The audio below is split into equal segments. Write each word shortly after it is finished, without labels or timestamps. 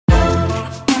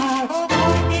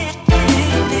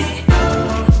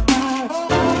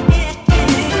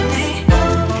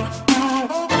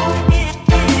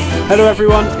Hello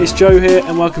everyone, it's Joe here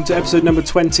and welcome to episode number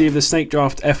 20 of the Snake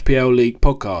Draft FPL League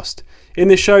podcast. In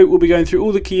this show, we'll be going through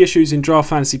all the key issues in Draft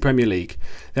Fantasy Premier League.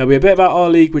 There'll be a bit about our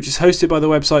league, which is hosted by the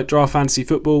website Draft Fantasy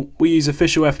Football. We use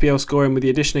official FPL scoring with the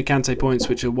addition of Kante points,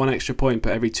 which are 1 extra point per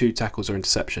every 2 tackles or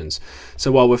interceptions.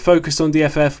 So while we're focused on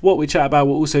DFF, what we chat about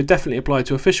will also definitely apply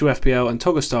to official FPL and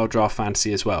Toggle style Draft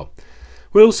Fantasy as well.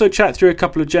 We'll also chat through a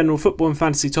couple of general football and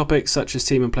fantasy topics such as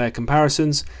team and player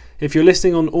comparisons. If you're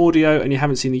listening on audio and you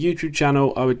haven't seen the YouTube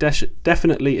channel, I would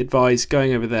definitely advise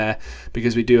going over there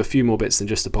because we do a few more bits than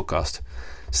just the podcast.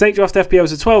 Snake Draft FPL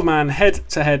is a 12-man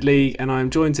head-to-head league and I'm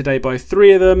joined today by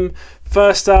 3 of them.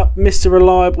 First up, Mr.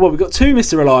 Reliable. Well, we've got 2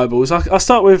 Mr. Reliables. I'll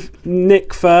start with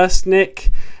Nick first.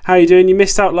 Nick, how are you doing? You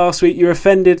missed out last week. You're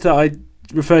offended that I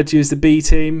referred to you as the B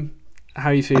team.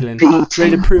 How are you feeling?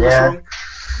 Ready to prove us wrong?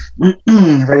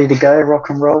 Ready to go, rock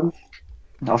and roll.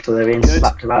 After they're being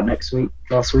slapped about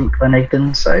last week by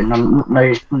Nathan. So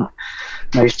no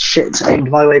shit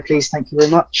aimed my way, please. Thank you very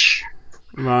much.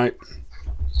 Right.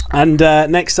 And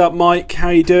next up, Mike, how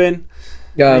are you doing?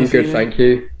 Yeah, I'm good, thank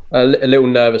you. A little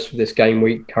nervous for this game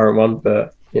week, current one,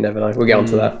 but you never know. We'll get on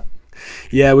to that.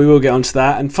 Yeah, we will get on to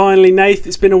that. And finally, Nath,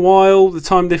 it's been a while. The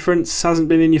time difference hasn't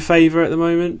been in your favour at the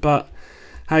moment, but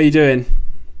how are you doing?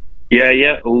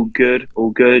 Yeah, all good.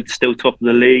 Still top of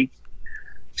the league.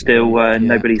 Still,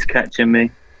 nobody's catching me.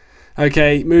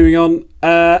 Okay, moving on.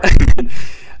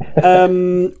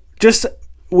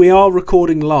 We are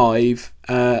recording live.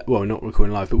 Well, not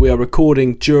recording live, but we are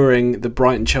recording during the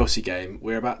Brighton-Chelsea game.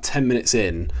 We're about 10 minutes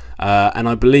in, and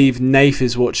I believe Nath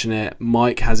is watching it.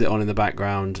 Mike has it on in the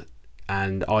background,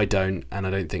 and I don't, and I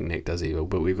don't think Nick does either,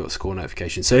 but we've got score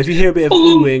notifications. So if you hear a bit of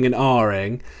oohing and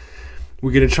ahhing,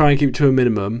 we're going to try and keep it to a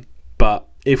minimum, but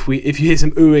if you hear some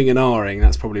oohing and ahhing,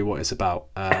 that's probably what it's about.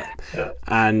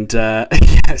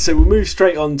 So we'll move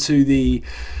straight on to the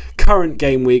current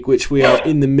game week, which we are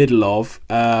in the middle of.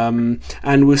 And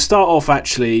we'll start off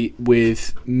actually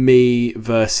with me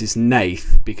versus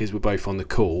Nath, because we're both on the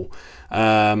call.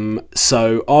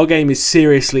 So our game is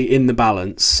seriously in the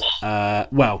balance.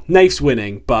 Well, Nath's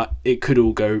winning, but it could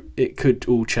all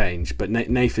change. But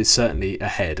Nath is certainly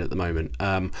ahead at the moment.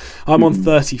 I'm on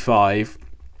 35.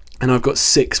 And I've got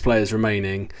 6 players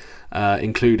remaining,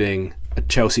 including a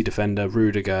Chelsea defender,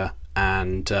 Rudiger,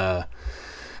 and Brighton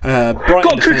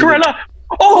got defender. Cucurella!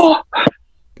 Oh!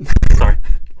 Sorry.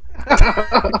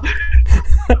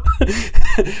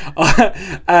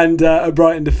 And a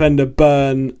Brighton defender,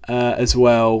 Burn, as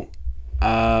well.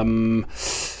 And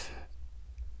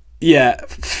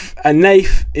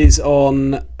Nath is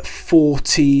on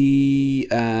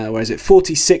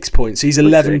 46 points. He's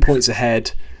 11 points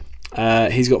ahead.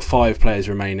 He's got 5 players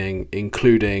remaining,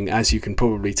 including, as you can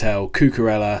probably tell,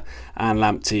 Cucurella and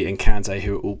Lamptey and Kante,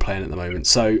 who are all playing at the moment.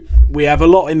 So we have a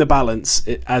lot in the balance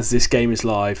as this game is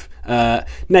live.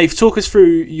 Nath, talk us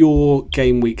through your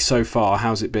game week so far.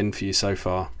 How's it been for you so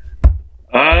far?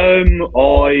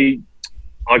 I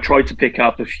tried to pick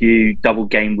up a few double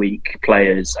game week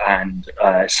players and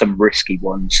some risky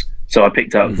ones. So I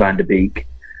picked up Van der Beek.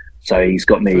 So he's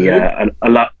got me a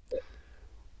lot.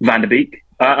 Van der Beek.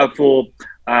 For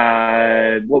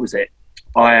what was it?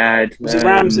 I had. Was it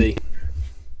Ramsey?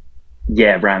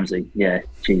 Yeah, Ramsey. Yeah,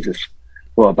 Jesus,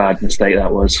 what a bad mistake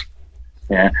that was.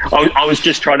 Yeah, I was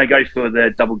just trying to go for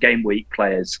the double game week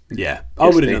players. Yeah, I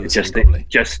would have done the same probably.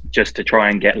 Just to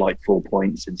try and get like 4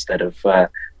 points instead of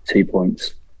 2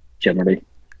 points generally.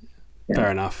 Yeah. Fair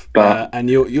enough. But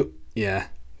and you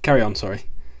carry on. Sorry.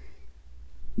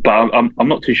 But I'm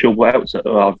not too sure what else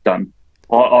I've done.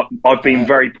 I've been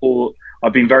very poor.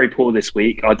 I've been very poor this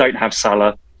week. I don't have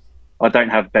Salah. I don't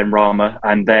have Ben Rama,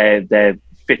 and they're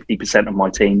 50% of my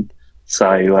team.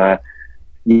 So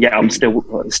I'm still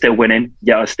winning.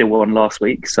 Yeah, I still won last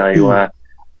week. So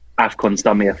AFCON's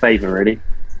done me a favour, really.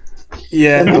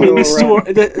 Yeah, I mean,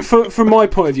 from my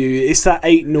point of view, it's that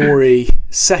Aït-Nouri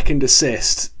second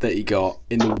assist that he got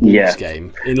in the Wolves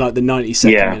game in like the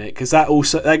 92nd minute, because that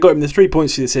got him the 3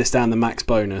 points for the assist and the max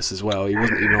bonus as well. He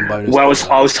wasn't even on bonus. Well, I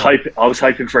was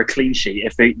hoping for a clean sheet.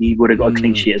 If he would have got a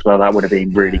clean sheet as well, that would have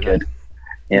been really good.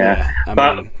 Yeah,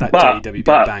 that JWB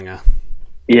banger.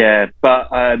 Yeah,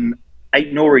 but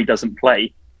Aït-Nouri doesn't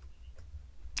play.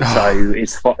 So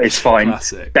it's fine.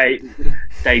 Classic.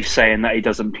 Dave's saying that he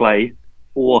doesn't play.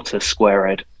 What a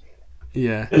squarehead.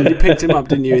 Yeah, you picked him up,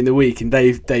 didn't you, in the week? And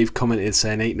Dave commented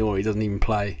saying Aït-Nouri doesn't even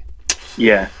play.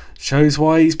 Yeah, shows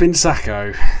why he's been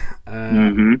Sacco.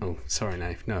 Oh, sorry,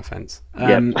 Nave. No offense.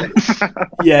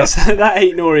 Yes, that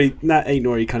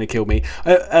Aït-Nouri kind of killed me.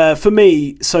 For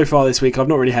me, so far this week, I've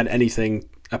not really had anything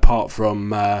apart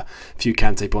from a few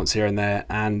Kante points here and there,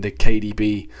 and the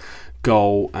KDB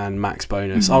goal and max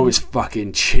bonus. I was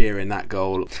fucking cheering that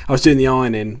goal. I was doing the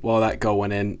ironing while that goal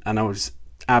went in, and I was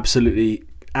absolutely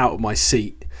out of my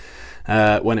seat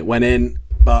when it went in.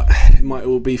 But it might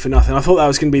all be for nothing. I thought that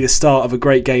was going to be the start of a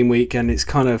great game week, and it's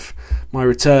kind of, my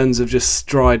returns have just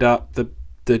dried up.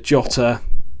 The Jota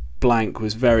blank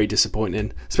was very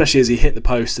disappointing, especially as he hit the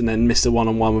post and then missed a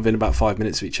one-on-one within about 5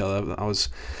 minutes of each other. I was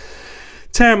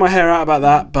tearing my hair out about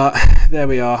that, but there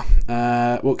we are.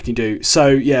 What can you do? So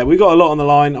yeah, we got a lot on the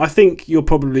line. I think you're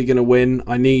probably going to win.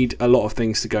 I need a lot of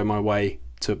things to go my way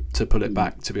to pull it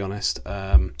back, to be honest.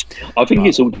 I think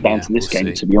it's all down to this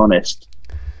game, to be honest.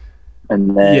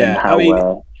 And then how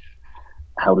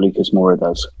Lucas Moura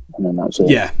does, and then that's it.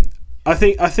 Yeah, I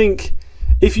think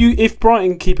if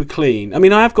Brighton keep it clean, I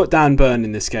mean, I have got Dan Burn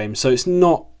in this game, so it's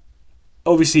not,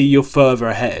 obviously you're further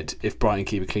ahead if Brighton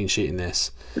keep a clean sheet in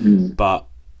this, but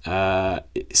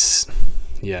it's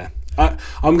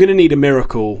I'm going to need a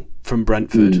miracle from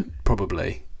Brentford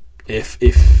probably if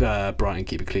Brighton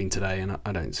keep it clean today, and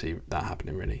I don't see that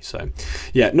happening really. So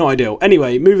yeah, not ideal.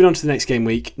 Anyway, moving on to the next game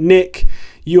week. Nick,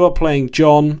 you are playing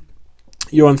John.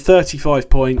 You're on 35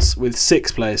 points with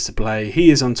 6 players to play. He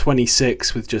is on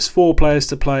 26 with just 4 players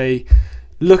to play.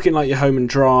 Looking like you're home and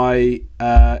dry.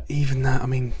 Even that, I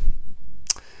mean,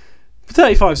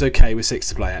 35 is okay with 6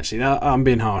 to play, actually. Now, I'm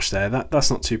being harsh there.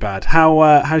 That's not too bad.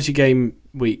 How's your game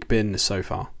week been so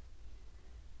far?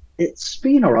 It's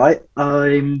been all right.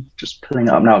 I'm just pulling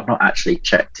it up now. I've not actually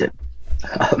checked it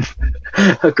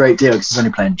a great deal because it's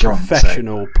only playing John.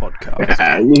 Professional podcast.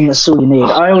 Yeah, that's all you need.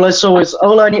 All I saw was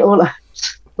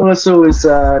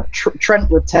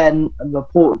Trent with 10 and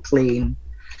Laporte clean.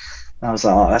 I was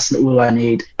like, oh, that's all I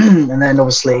need. And then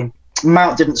obviously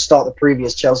Mount didn't start the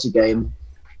previous Chelsea game.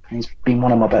 He's been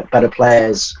one of my better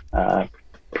players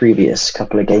previous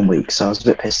couple of game weeks, so I was a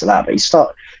bit pissed at that. But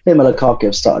him and Lukaku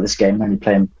have started this game, only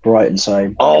playing Brighton,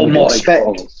 so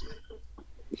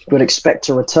would expect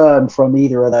a return from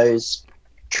either of those.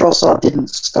 Trossard didn't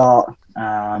start,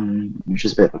 which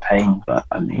is a bit of a pain, but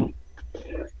I mean,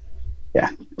 yeah.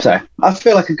 So I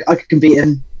feel like I could beat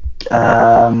him.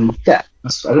 I don't know.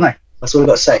 That's all I've got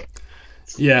to say.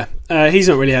 Yeah, he's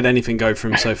not really had anything go for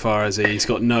him so far, has he? He's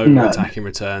got no attacking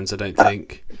returns, I don't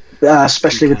think.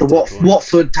 Especially with the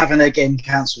Watford having their game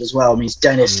cancelled as well, means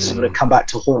Dennis would have come back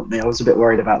to haunt me. I was a bit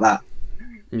worried about that.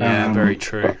 Yeah, very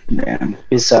true. Yeah,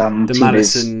 the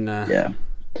Madison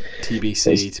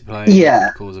TBC to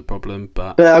play cause a problem,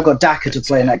 but I've got Daka to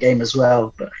play in that game as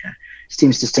well. But yeah, his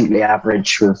team's distinctly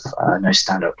average with no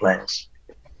standout players,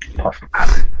 apart from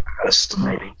Alisson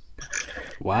maybe.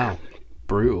 Wow,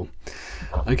 brutal.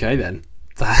 Okay then,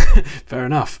 fair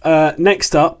enough.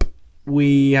 Next up,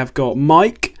 we have got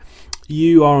Mike.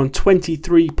 You are on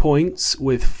 23 points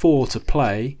with 4 to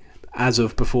play as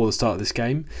of before the start of this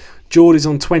game. George is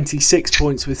on 26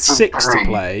 points with 6 to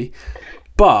play.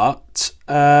 But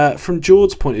from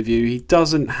George's point of view, he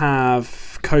doesn't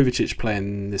have Kovacic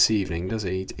playing this evening, does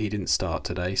he? He didn't start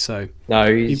today, so no,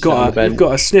 you've got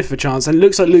a sniff of chance. And it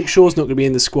looks like Luke Shaw's not going to be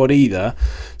in the squad either.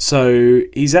 So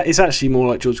it's actually more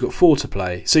like George's got 4 to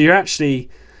play. So you're actually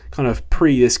kind of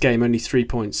pre this game only 3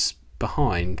 points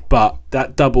behind. But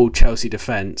that double Chelsea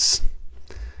defence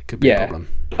could be a problem.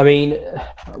 I mean,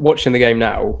 watching the game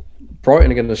now,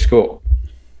 Brighton are going to score.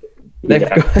 They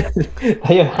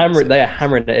are hammering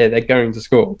it in. They're going to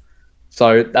score.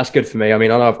 So that's good for me. I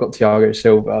mean, I know I've got Thiago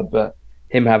Silva, but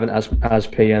him having Asp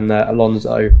and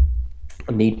Alonso,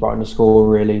 I need Brighton to score,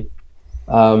 really.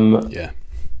 I've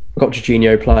got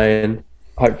Jorginho playing.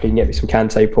 Hopefully he can get me some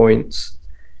Kante points.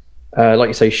 Like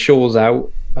you say, Shaw's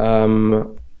out.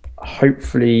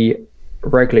 Hopefully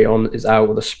Reguilón is out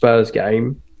with the Spurs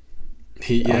game.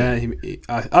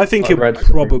 I think he'll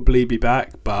probably be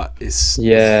back, but it's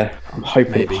I'm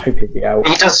hoping he'll be out.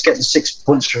 He does get the 6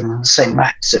 points from St.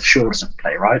 Max if Shaw doesn't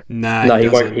play, right? No, he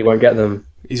won't. He won't get them.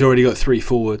 He's already got 3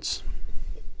 forwards.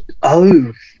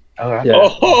 Oh, all right. Yeah.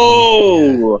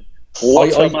 Oh,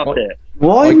 what's up there?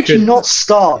 Why would you not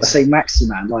start St.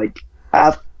 Maximan? Like,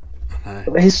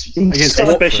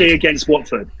 especially against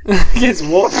Watford. Against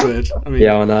Watford. I mean,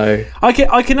 yeah, I know. I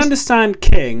can understand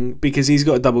King because he's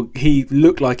got a double. He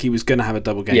looked like he was going to have a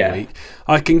double game week.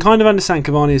 I can kind of understand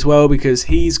Cavani as well because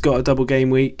he's got a double game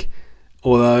week.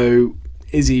 Although,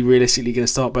 is he realistically going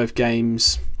to start both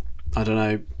games? I don't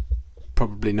know.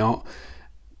 Probably not.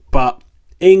 But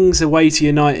Ings away to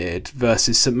United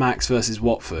versus St. Max versus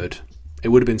Watford. It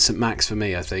would have been St. Max for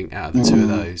me, I think, out of the two of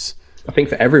those. I think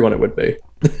for everyone it would be.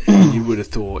 You would have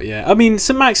thought, yeah. I mean,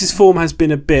 St. Max's form has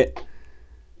been a bit...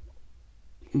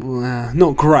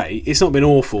 not great. It's not been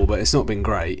awful, but it's not been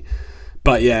great.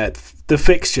 But yeah, the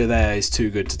fixture there is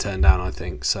too good to turn down, I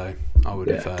think. So I would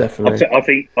Yeah, have. definitely.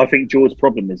 I think George's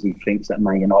problem is he thinks that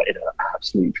Man United are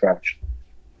absolute trash.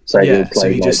 So he'll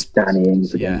play Danny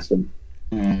Ings against them.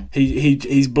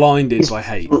 He's blinded by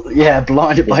hate. Yeah,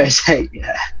 blinded by his hate.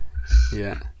 Yeah.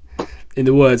 Yeah. In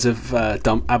the words of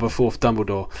Aberforth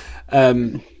Dumbledore.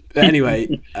 But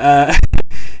anyway,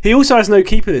 he also has no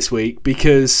keeper this week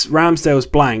because Ramsdale's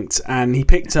blanked, and he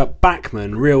picked up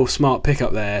Bachmann, real smart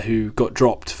pickup there, who got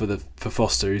dropped for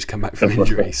Foster, who's come back from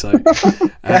injury. So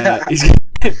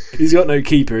he's got no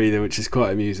keeper either, which is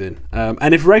quite amusing.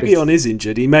 And if Reguilon is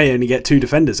injured, he may only get 2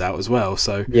 defenders out as well.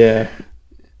 So yeah.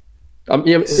 I'm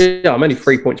only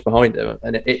 3 points behind him,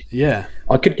 and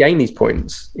I could gain these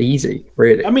points easy,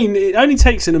 really. I mean, it only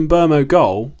takes an Mbermo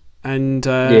goal, and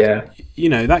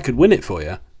that could win it for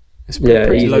you. It's a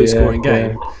pretty low-scoring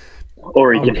game.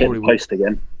 Or he can hit the post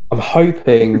again. I'm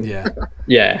hoping. Yeah,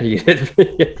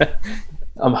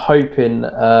 I'm hoping for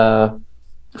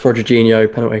a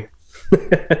Jorginho penalty.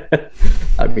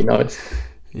 That'd be nice.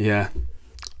 Yeah.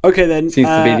 Okay then. Seems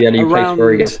to be the only place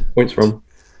where he gets points from.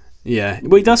 Yeah,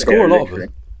 well, he does score a lot of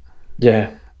them.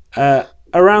 Yeah.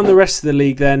 Around the rest of the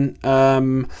league then,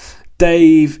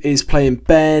 Dave is playing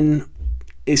Ben.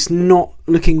 It's not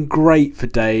looking great for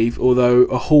Dave, although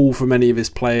a haul from any of his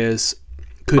players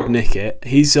could nick it.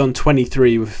 He's on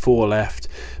 23 with 4 left.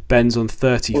 Ben's on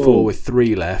 34 with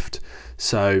 3 left.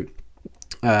 So,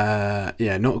 not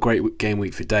a great game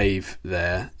week for Dave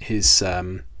there. His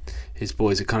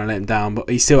boys have kind of let him down, but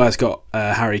he still has got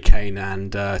Harry Kane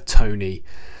and Tony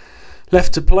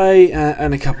left to play,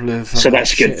 and a couple of so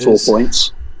that's good. 4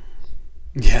 points.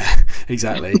 Yeah,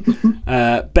 exactly.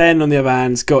 Ben on the other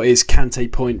hand's got his Kante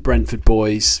point Brentford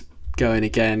boys going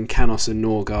again, Canos and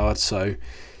Norgard, so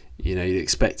you'd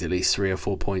expect at least 3 or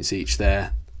 4 points each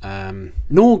there.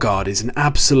 Norgard is an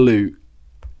absolute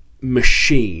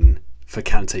machine for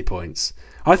Kante points.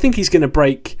 I think he's going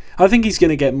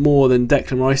to get more than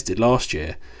Declan Rice did last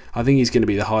year. I think he's going to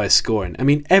be the highest scoring. I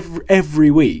mean, every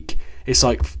week it's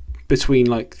like between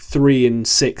 3 and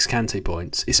 6 Kante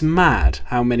points. It's mad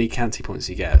how many Kante points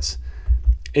he gets.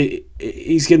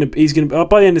 He's gonna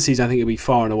by the end of the season, I think he'll be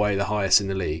far and away the highest in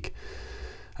the league.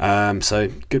 So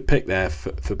good pick there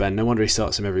for Ben. No wonder he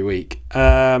starts him every week.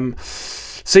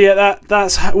 So yeah,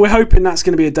 we're hoping that's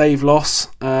going to be a Dave loss.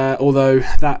 Although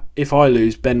that if I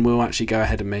lose, Ben will actually go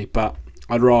ahead of me. But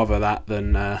I'd rather that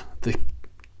than the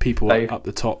people up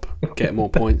the top get more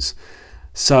points.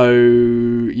 So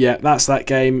yeah, that's that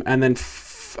game. And then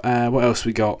what else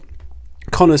we got?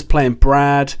 Connor's playing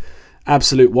Brad.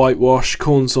 Absolute whitewash.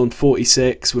 Corn's on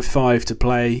 46 with 5 to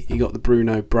play. You got the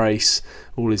Bruno brace.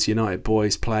 All his United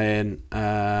boys playing.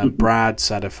 Brad's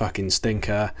had a fucking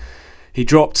stinker. He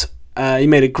dropped. He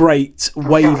made a great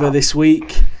waiver this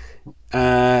week.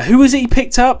 Who was it he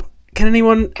picked up? Can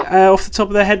anyone off the top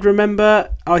of their head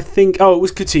remember? I think it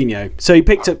was Coutinho. So he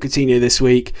picked up Coutinho this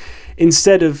week.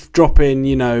 Instead of dropping,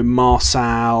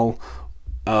 Marçal,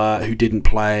 who didn't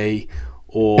play,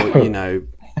 or,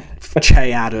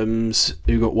 Che Adams,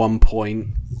 who got 1 point,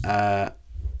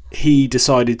 he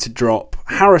decided to drop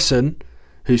Harrison,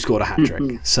 who scored a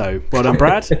hat-trick. So, well done,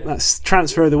 Brad. That's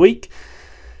transfer of the week.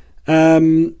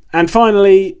 And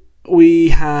finally, we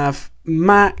have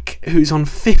Mac, who's on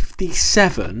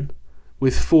 57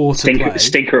 with 4 to play.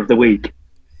 Stinker of the week.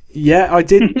 Yeah, I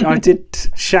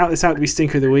did shout this out to be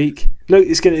Stinker of the Week. Look,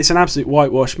 it's an absolute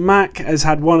whitewash. Mac has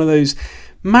had one of those.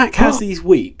 Mac has these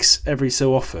weeks every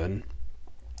so often,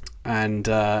 and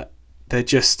he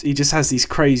just has these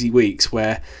crazy weeks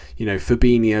where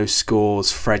Fabinho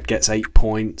scores, Fred gets 8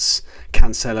 points,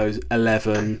 Cancelo's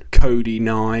 11, Cody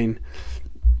 9.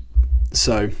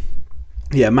 So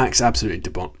yeah, Mac's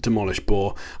absolutely demolished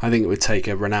Boar. I think it would take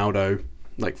a Ronaldo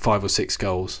 5 or 6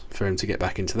 goals for him to get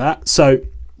back into that. So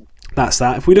that's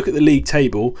that. If we look at the league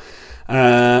table,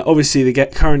 obviously the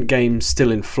current game's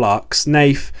still in flux.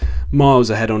 Nath, miles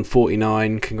ahead on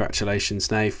 49.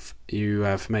 Congratulations, Nath. You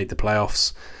have made the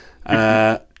playoffs.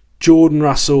 Jordan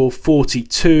Russell,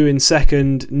 42 in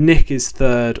second. Nick is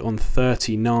third on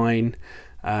 39.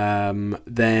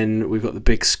 Then we've got the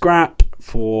big scrap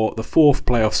for the 4th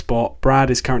playoff spot. Brad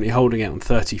is currently holding it on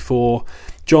 34.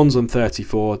 John's on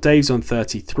 34. Dave's on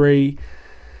 33.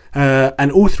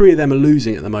 And all 3 of them are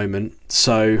losing at the moment.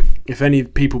 So if any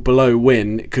people below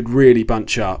win, it could really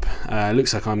bunch up.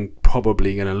 Looks like I'm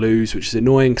probably going to lose, which is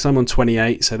annoying because I'm on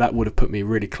 28, so that would have put me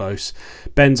really close.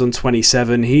 Ben's on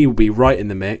 27. He will be right in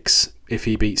the mix if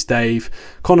he beats Dave.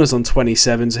 Connor's on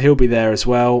 27, so he'll be there as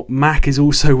well. Mac is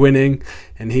also winning,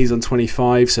 and he's on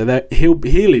 25, so he'll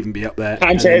even be up there.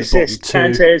 Kante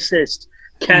assist.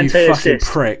 You fucking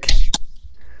prick.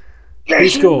 Who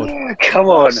scored? Come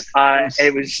on.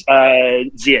 It was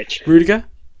Ziyech. Rudiger?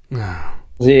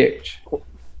 Ziyech.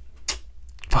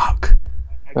 Fuck.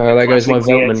 There goes my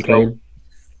Classic Veltman Ziyech clean.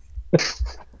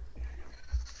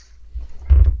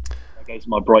 There goes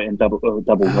my Brighton double goal.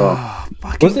 Oh,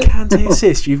 fucking Was it- Kante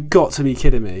assist. You've got to be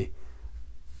kidding me.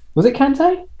 Was it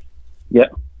Kante? Yeah.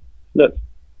 Look.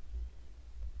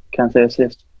 Kante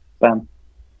assist. Bam.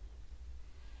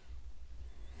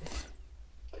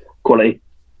 Quality.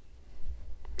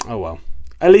 Oh well.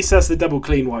 At least that's the double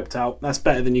clean wiped out. That's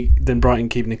better than Brighton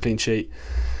keeping a clean sheet.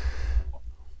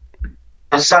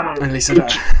 At least I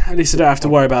don't have to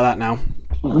worry about that now.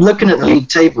 Looking at the league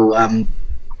table,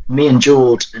 me and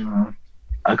Jordan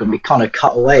are going to be kind of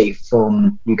cut away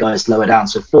from you guys lower down.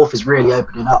 So fourth is really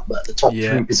opening up, but the top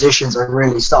three positions are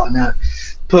really starting to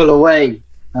pull away.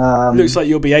 Looks like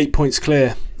you'll be 8 points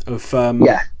clear of of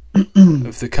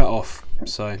the cut-off.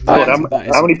 So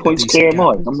How many points clear am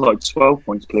I? I'm like 12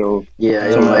 points clear.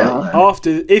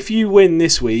 If you win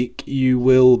this week, you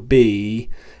will be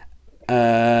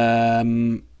a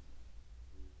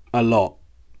lot.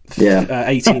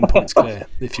 18 points clear.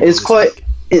 If you it's quite.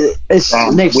 It's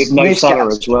with no Salah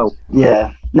as well.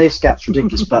 Yeah, no gap's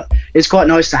ridiculous, but it's quite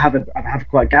nice to have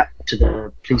quite a gap to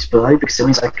the police below because it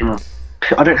means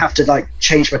I don't have to like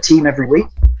change my team every week.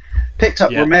 Picked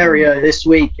up Romario this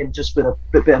week and just with a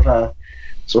bit of a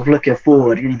sort of looking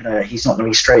forward, even though he's not going to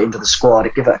be straight into the squad.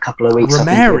 Give it a couple of weeks.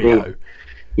 Romario.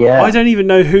 I don't even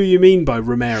know who you mean by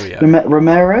Romario.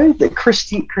 Romero,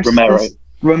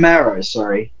 Romero.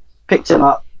 Sorry, picked him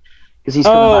up because he's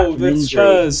coming back from injury.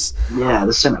 Spurs. Yeah,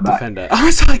 the centre back defender. I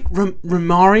was like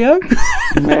Romario.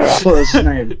 Romero, I thought it was his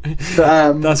name.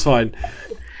 But, that's fine.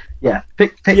 Yeah,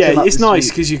 picked him up it's nice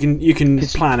because you can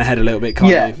plan ahead a little bit,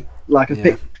 can't you?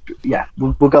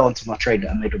 We'll go on to my trade that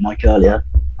I made with Mike earlier,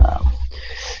 a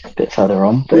bit further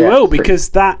on. But we will because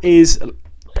that is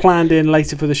planned in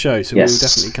later for the show, so we'll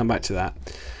definitely come back to that.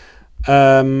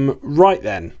 Right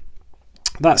then,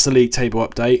 that's the league table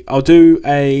update. I'll do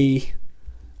a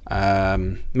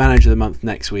manager of the month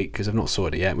next week because I've not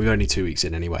sorted it yet. We're only 2 weeks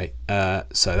in anyway,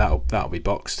 so that'll be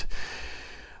boxed.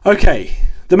 Okay,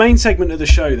 the main segment of the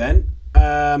show then.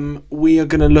 We are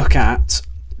going to look at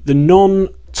the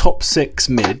non-top 6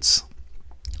 mids,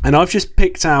 and I've just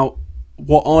picked out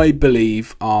what I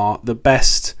believe are the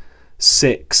best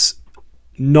 6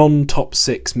 non-top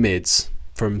 6 mids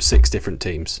from 6 different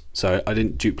teams. So I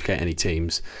didn't duplicate any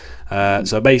teams.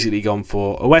 So I've basically gone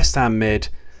for a West Ham mid,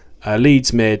 a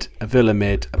Leeds mid, a Villa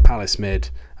mid, a Palace mid,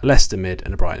 a Leicester mid,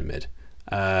 and a Brighton mid,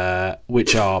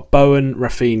 which are Bowen,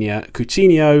 Rafinha,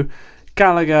 Coutinho,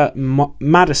 Gallagher,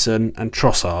 Maddison, and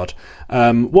Trossard.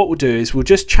 What we'll do is we'll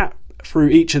just chat through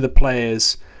each of the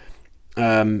players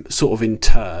sort of in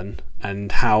turn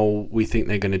and how we think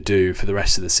they're going to do for the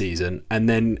rest of the season, and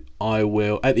then I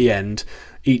will, at the end,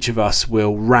 each of us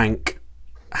will rank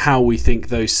how we think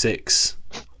those 6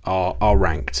 are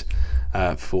ranked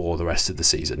for the rest of the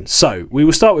season. So we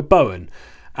will start with Bowen,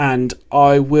 and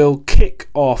I will kick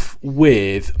off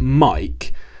with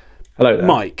Mike. Hello there.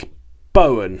 Mike,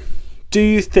 Bowen, do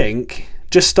you think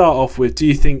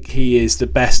he is the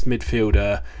best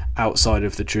midfielder outside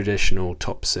of the traditional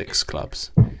top 6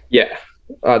 clubs? Yeah,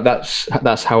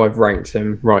 that's how I've ranked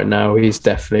him right now. He's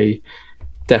definitely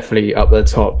up the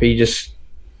top. He just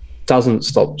doesn't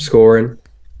stop scoring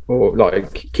or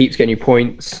keeps getting you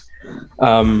points,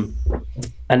 and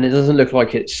it doesn't look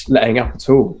like it's letting up at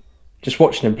all. Just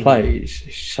watching him play,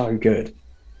 he's so good.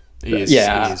 He is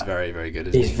very, very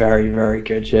good. He's very, very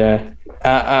good. Yeah,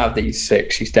 out of these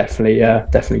 6, he's definitely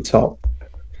top.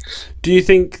 Do you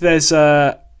think there's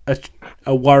a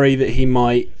worry that he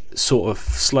might sort of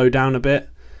slow down a bit?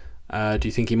 Do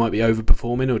you think he might be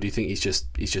overperforming, or do you think he's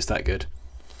just that good?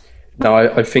 No,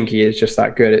 I think he is just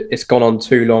that good. It's gone on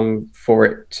too long for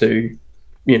it to,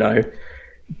 be a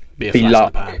flash in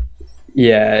the pan.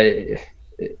 Yeah,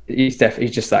 he's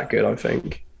just that good, I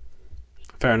think.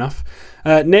 Fair enough.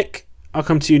 Nick, I'll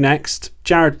come to you next.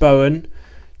 Jared Bowen.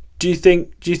 Do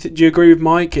you agree with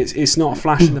Mike? It's not a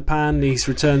flash in the pan. These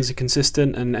returns are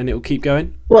consistent, and it will keep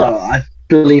going. Well, I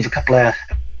believe a couple of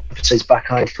episodes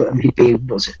back, I'd put him. He'd be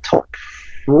top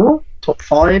 4, top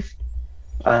 5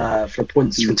 for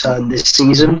points returned this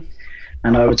season,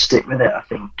 and I would stick with it. I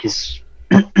think he's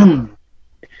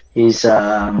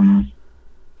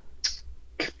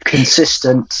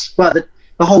consistent. Well,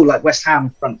 the whole West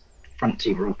Ham front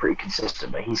team are all pretty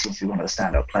consistent, but he seems to be one of the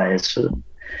standout players for them.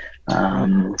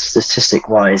 Statistic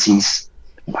wise, he's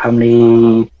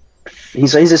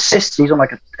assists. He's on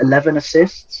 11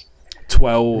 assists.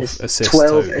 12 assists.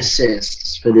 12 total.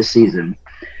 assists for this season.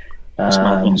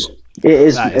 Madness. It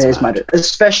is mad,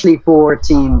 especially for a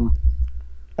team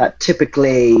that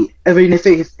typically, I mean, if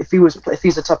he's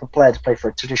the type of player to play for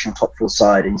a traditional top 4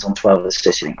 side and he's on 12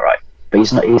 assists, you think, right? But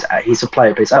he's not. He's a player,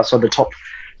 but he's outside the top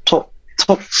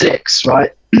 6,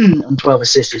 right? And 12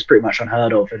 assists is pretty much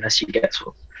unheard of unless you get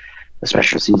sort of a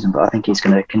special season. But I think he's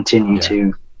going to continue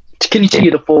to continue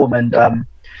the form, and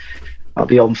I'll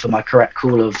be on for my correct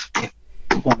call of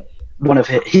one of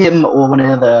him or one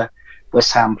of the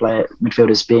West Ham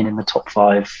midfielders being in the top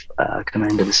 5 coming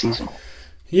into the season.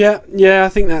 Yeah, I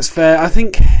think that's fair. I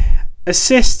think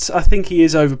assists, I think he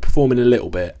is overperforming a little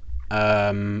bit.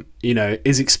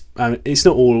 It's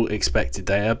not all expected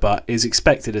data, but his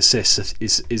expected assists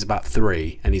is about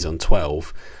 3, and he's on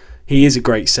 12. He is a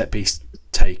great set piece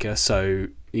taker, so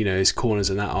his corners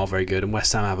and that are very good. And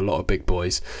West Ham have a lot of big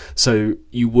boys, so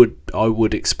I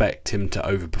would expect him to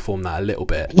overperform that a little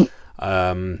bit.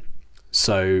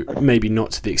 So maybe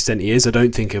not to the extent he is. I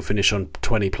don't think he'll finish on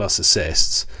 20 plus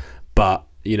assists, but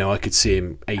I could see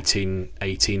him 18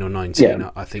 or 19. Yeah.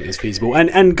 I think is feasible.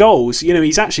 And goals,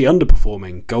 he's actually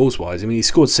underperforming goals wise. I mean, he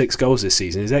scored 6 goals this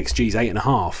season. His XG is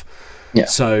 8.5. Yeah.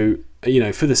 So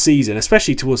for the season,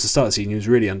 especially towards the start of the season, he was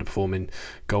really underperforming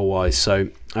goal wise. So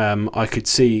I could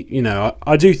see,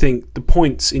 I do think the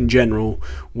points in general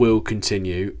will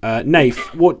continue.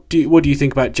 Nath, what do you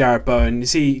think about Jarrod Bowen?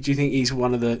 Do you think he's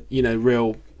one of the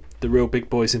real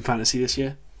big boys in fantasy this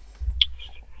year?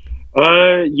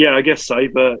 Yeah, I guess so.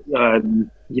 But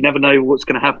you never know what's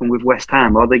going to happen with West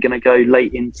Ham. Are they going to go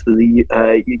late into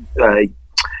the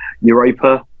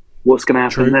Europa? What's going to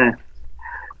happen there?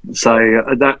 So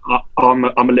that I'm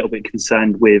a little bit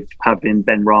concerned with having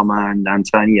Benrahma and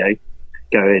Antonio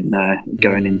going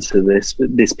into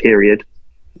this period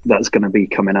that's going to be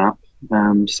coming up.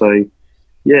 So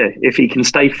yeah, if he can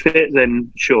stay fit,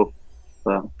 then sure.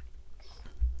 But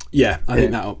I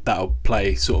think that'll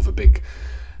play sort of a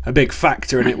big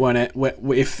factor in it, won't it?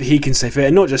 If he can stay fit,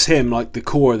 and not just him, like the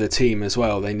core of the team as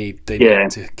well. They need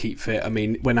to keep fit. I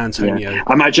mean, when Antonio,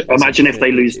 imagine if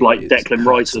they lose like Declan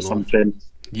Rice or something.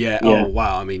 Yeah. Oh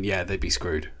wow. I mean, they'd be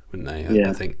screwed, wouldn't they?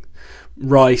 I think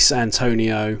Rice,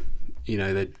 Antonio,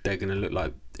 they're going to look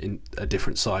like in a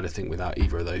different side. I think without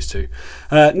either of those two.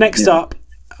 Next up,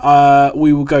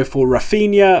 we will go for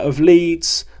Rafinha of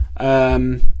Leeds.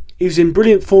 He was in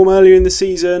brilliant form earlier in the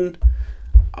season.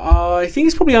 I think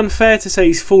it's probably unfair to say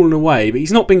he's fallen away, but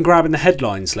he's not been grabbing the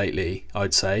headlines lately,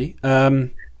 I'd say.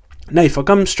 Nath, I'll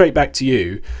come straight back to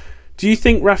you. Do you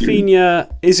think Rafinha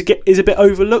is a bit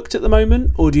overlooked at the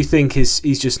moment, or do you think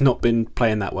he's just not been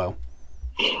playing that well?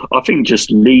 I think just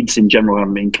Leeds in general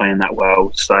haven't been playing that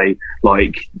well. So,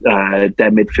 their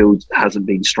midfield hasn't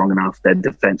been strong enough. Their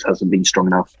defence hasn't been strong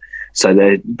enough. So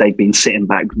they've been sitting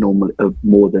back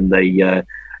more than they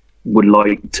would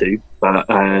like to.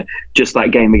 But just that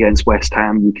game against West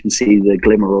Ham, you can see the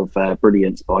glimmer of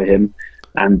brilliance by him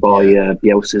and by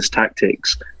Bielsa's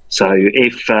tactics. So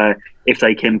if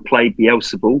they can play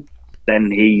Bielsa ball, then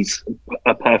he's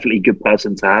a perfectly good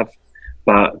person to have.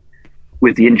 But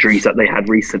with the injuries that they had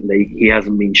recently, he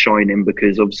hasn't been shining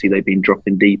because obviously they've been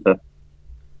dropping deeper.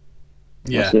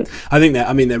 Yeah, I think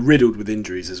they're riddled with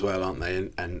injuries as well, aren't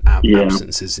they? And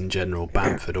absences in general.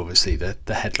 Bamford, obviously, the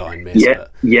headline miss.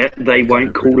 They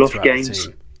won't call off games.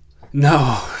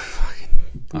 No,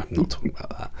 I'm not talking about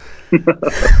that.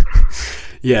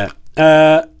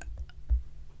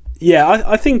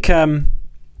 I think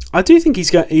I do think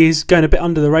he's going a bit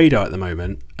under the radar at the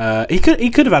moment. He could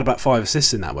have had about 5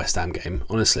 assists in that West Ham game.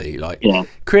 Honestly, I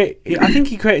think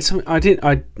he created something. I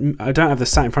don't have the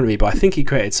stat in front of me, but I think he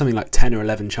created something like 10 or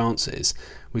 11 chances,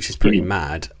 which is pretty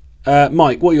mad.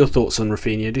 Mike, what are your thoughts on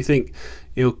Rafinha? Do you think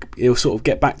he'll sort of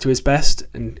get back to his best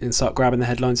and start grabbing the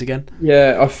headlines again?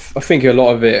 Yeah, I think a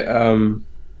lot of it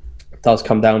does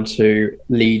come down to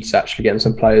Leeds actually getting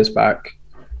some players back.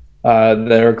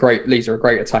 Leeds are a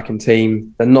great attacking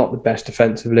team. They're not the best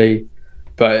defensively,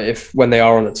 but when they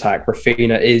are on attack,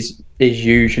 Rafinha is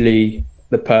usually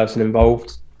the person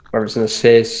involved, whether it's an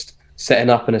assist,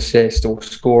 setting up an assist, or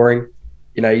scoring.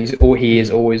 He is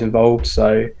always involved.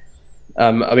 So,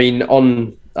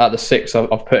 at the 6,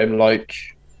 I've put him like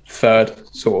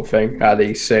 3rd sort of thing out of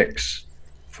these 6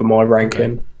 for my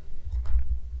ranking. Okay.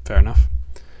 Fair enough.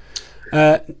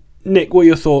 Nick, what are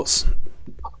your thoughts?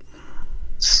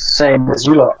 Same as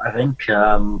you lot, I think.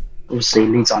 Obviously,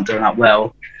 Leeds aren't doing that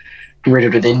well,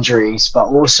 riddled with injuries, but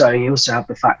also you also have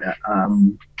the fact that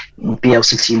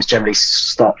Bielsa teams generally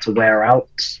start to wear out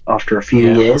after a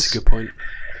few years. That's a good point.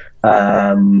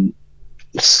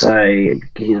 So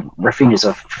Rafinha's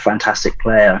a fantastic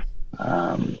player,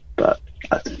 but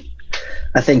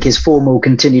I think his form will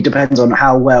continue. Depends on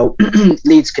how well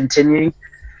Leeds continue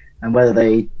and whether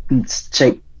they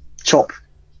chop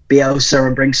Bielsa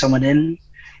and bring someone in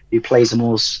who plays a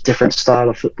more different style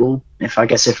of football. If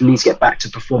Leeds get back to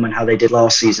performing how they did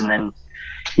last season, then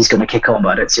he's going to kick on. But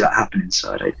I don't see that happening.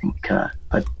 So I don't think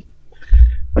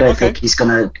think he's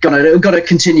gonna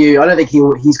continue. I don't think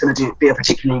he's going to be a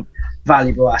particularly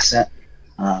valuable asset.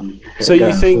 So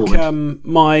you think forward.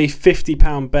 My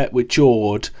 £50 bet with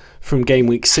Jord from game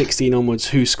week 16 onwards,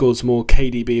 who scores more,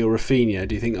 KDB or Rafinha?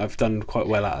 Do you think I've done quite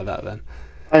well out of that then?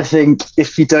 I think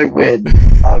if you don't win,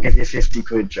 I'll give you 50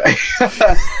 quid, Jay.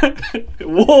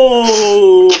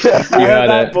 Whoa! You heard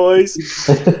that, boys.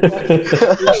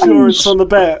 Insurance on the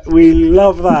bet. We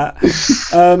love that.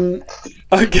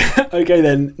 Okay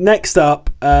then. Next up,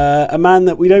 a man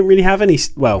that we don't really have any...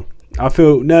 Well, I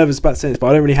feel nervous about saying this, but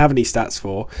I don't really have any stats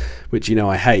for, which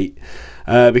I hate,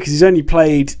 because he's only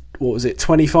played,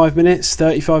 25 minutes,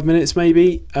 35 minutes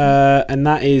maybe, and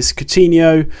that is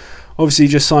Coutinho. Obviously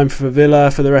just signed for Villa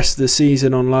for the rest of the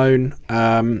season on loan.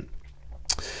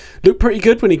 Looked pretty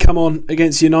good when he come on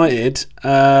against United.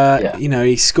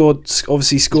 He scored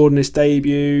in his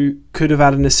debut, could have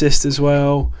had an assist as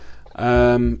well.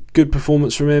 Good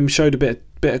performance from him, showed a bit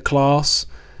of class.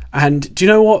 And do you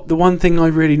know what? The one thing I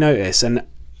really noticed, and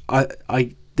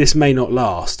I this may not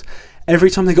last,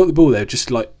 every time they got the ball, they just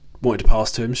wanted to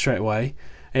pass to him straight away.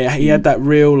 He had that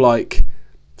real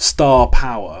star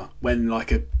power when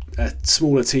a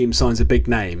smaller team signs a big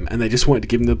name, and they just wanted to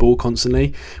give him the ball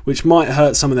constantly, which might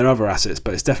hurt some of their other assets,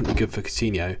 but it's definitely good for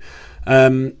Coutinho.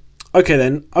 Okay,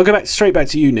 then I'll go straight back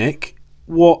to you, Nick.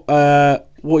 What are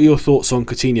your thoughts on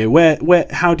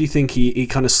Coutinho? How do you think he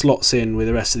kind of slots in with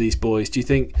the rest of these boys? Do you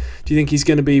think he's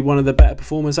going to be one of the better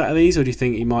performers out of these, or do you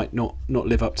think he might not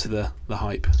live up to the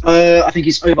hype? I think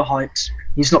he's overhyped.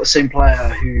 He's not the same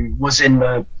player who was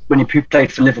when he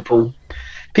played for Liverpool.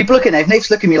 People look at Nate. Nate's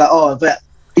looking at me but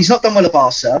he's not done well at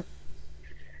Barca.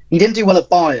 He didn't do well at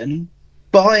Bayern.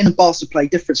 Bayern and Barca play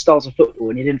different styles of football,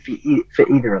 and he didn't fit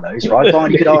either of those, right?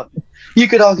 Bayern, you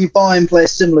could argue Bayern play a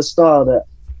similar style that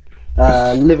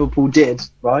Liverpool did,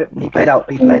 right? He played out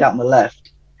on the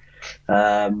left.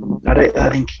 I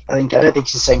don't think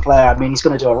he's the same player. I mean, he's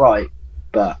going to do all right,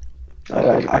 but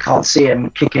I can't see him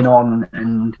kicking on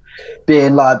and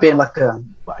being like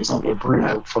he's not a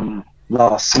Bruno from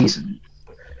last season.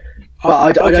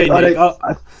 But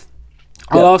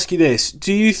I'll ask you this: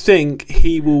 do you think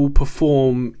he will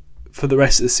perform for the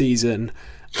rest of the season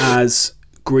as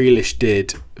Grealish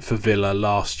did for Villa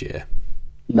last year?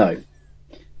 No,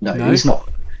 he's not.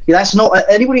 That's not.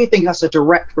 Anybody who thinks that's a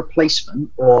direct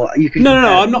replacement, or you can. No.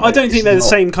 I'm not. I don't think they're the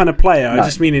same kind of player. No. I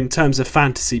just mean in terms of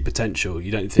fantasy potential.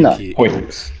 You don't think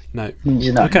points? No.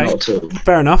 Okay. Not at all.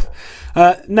 Fair enough.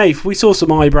 Nath, we saw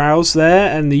some eyebrows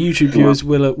there, and the YouTube viewers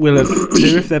will have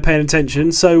too if they're paying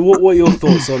attention. So, what are your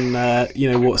thoughts on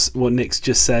what Nick's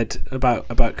just said about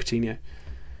Coutinho?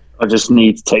 I just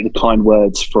need to take the kind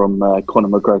words from Conor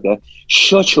McGregor.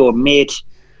 Shut your mid.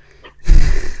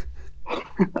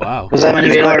 Wow. Was that meant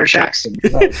to be an Irish accent?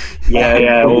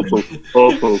 Yeah,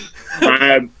 awful.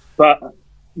 But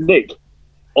Nick,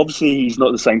 obviously he's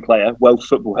not the same player. Well,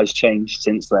 football has changed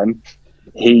since then.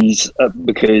 He's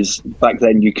because back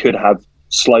then you could have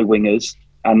slow wingers,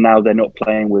 and now they're not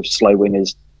playing with slow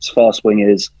wingers. It's fast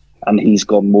wingers, and he's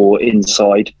gone more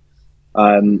inside.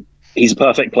 He's a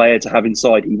perfect player to have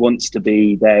inside. He wants to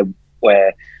be there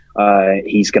where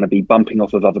he's going to be bumping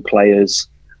off of other players,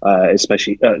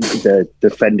 especially the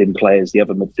defending players, the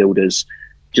other midfielders.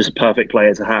 Just a perfect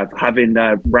player to have. Having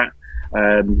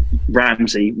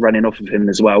Ramsey running off of him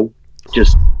as well,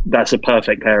 that's a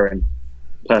perfect pairing.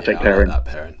 I like that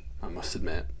pairing, I must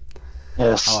admit.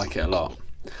 Yes. I like it a lot.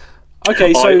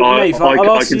 Okay, so Nave,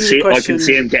 I'll ask you the question. I can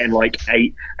see him getting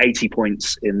 80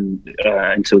 points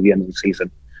until the end of the season,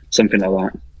 something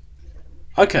like that.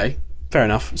 Okay, fair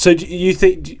enough. So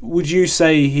would you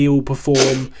say he will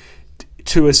perform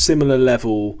to a similar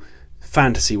level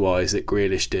fantasy-wise that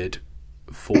Grealish did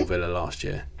for Villa last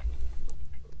year?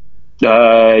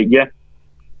 Yeah.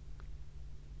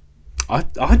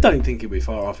 I don't think he'll be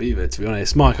far off either, to be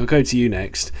honest. Mike, I'll go to you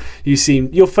next.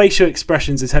 Your facial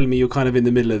expressions are telling me you're kind of in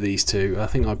the middle of these two. I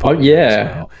think I probably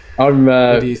yeah. Well. I'm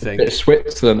what do you think? A bit of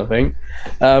Switzerland, I think.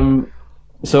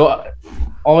 So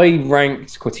I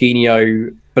ranked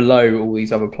Coutinho below all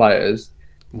these other players.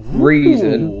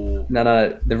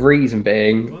 The reason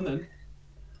being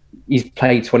he's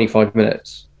played 25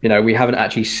 minutes. We haven't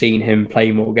actually seen him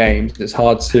play more games. It's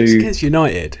hard to... It's against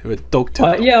United, who are dog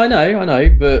tired. Yeah, I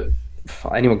know, but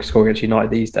anyone can score against United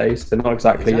these days. They're not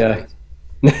exactly...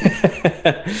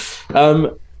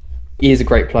 He is a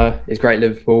great player. He's great at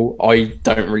Liverpool. I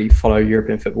don't really follow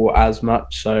European football as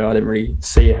much, so I didn't really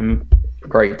see him a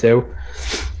great deal.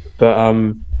 But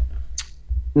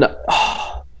No.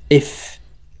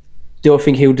 Do I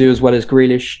think he'll do as well as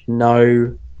Grealish?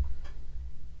 No.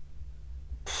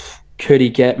 Could he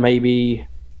get maybe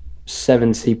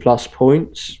 70 plus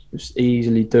points? It's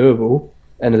easily doable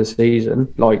end of the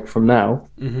season, like from now.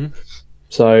 Mm-hmm.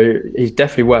 So he's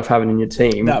definitely worth having in your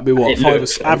team. That'd be what,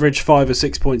 average 5 or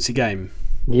 6 points a game.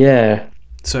 Yeah.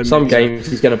 So some games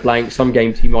he's going to blank. Some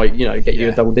games he might, get you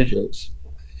a double digits.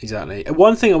 Exactly.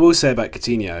 One thing I will say about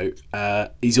Coutinho,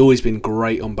 he's always been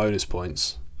great on bonus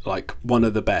points. Like one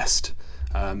of the best.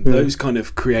 Those kind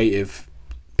of creative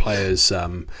players.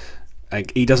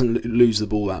 He doesn't lose the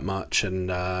ball that much, and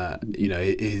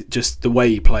just the way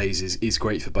he plays is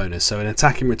great for bonus. So an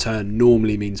attacking return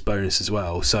normally means bonus as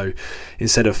well. So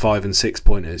instead of 5 and 6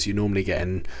 pointers, you're normally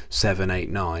getting 7, 8,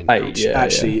 9, which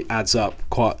actually adds up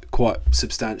quite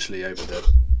substantially over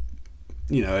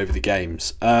the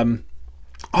games.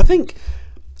 I think,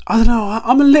 I don't know,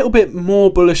 I'm a little bit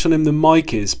more bullish on him than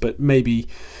Mike is, but maybe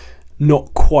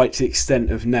not quite to the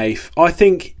extent of Nath. I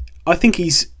think he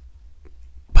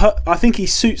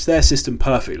suits their system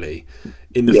perfectly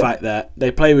in the fact that they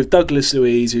play with Douglas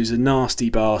Luiz, who's a nasty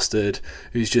bastard,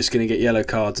 who's just going to get yellow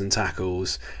cards and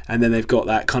tackles, and then they've got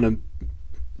that kind of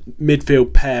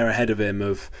midfield pair ahead of him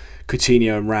of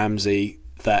Coutinho and Ramsey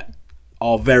that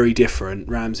are very different.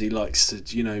 Ramsey likes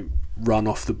to, run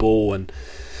off the ball and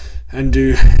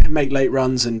make late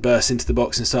runs and burst into the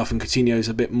box and stuff, and Coutinho's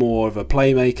a bit more of a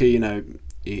playmaker,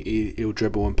 he'll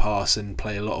dribble and pass and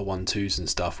play a lot of 1-2s and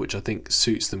stuff, which I think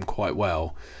suits them quite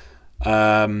well.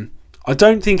 I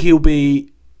don't think he'll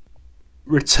be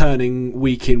returning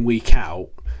week in, week out,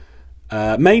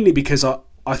 mainly because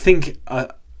I think I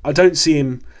don't see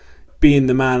him being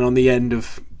the man on the end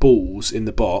of balls in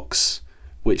the box,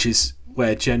 which is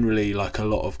where generally like a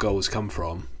lot of goals come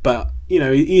from. But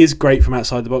he is great from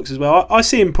outside the box as well. I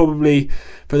see him probably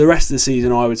for the rest of the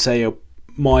season. I would say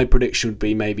my prediction would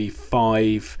be maybe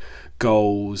 5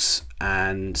 goals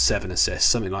and 7 assists,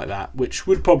 something like that, which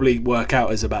would probably work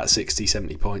out as about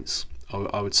 60-70 points,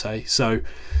 I would say. So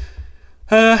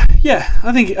I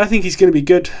think he's going to be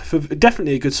good,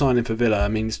 definitely a good signing for Villa. I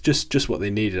mean, it's just what they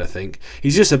needed. I think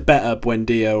he's just a better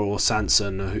Buendia or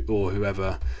Sanson or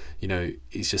whoever.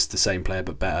 He's just the same player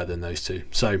but better than those two.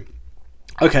 So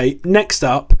okay, next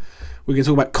up we're going to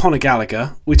talk about Conor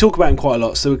Gallagher. We talk about him quite a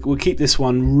lot, so we'll keep this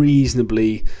one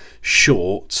reasonably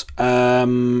short.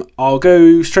 I'll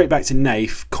go straight back to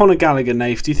Nath. Conor Gallagher,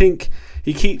 Nath, do you think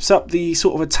he keeps up the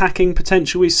sort of attacking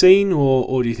potential we've seen,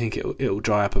 or do you think it'll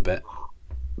dry up a bit?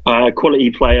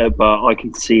 Quality player, but I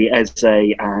can see Eze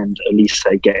and Elise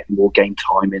getting more game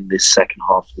time in this second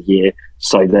half of the year,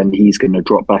 so then he's going to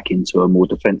drop back into a more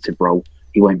defensive role.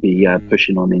 He won't be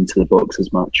pushing on into the box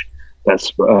as much.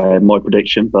 That's my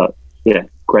prediction, but yeah,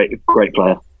 great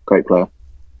player.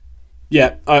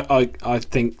 Yeah, I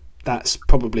think that's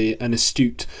probably an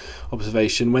astute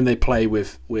observation. When they play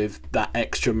with that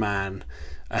extra man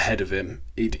ahead of him,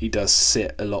 he does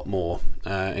sit a lot more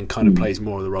and kind of plays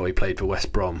more of the role he played for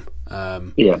West Brom,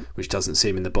 which doesn't see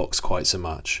him in the box quite so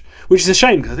much, which is a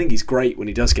shame because I think he's great when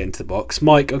he does get into the box.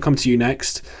 Mike, I'll come to you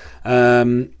next. What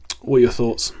are your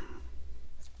thoughts?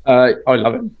 I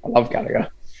love him. I love Gallagher.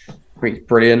 I think he's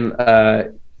brilliant.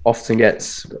 Often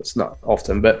gets, it's not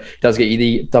often, but does get you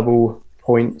the double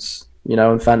points,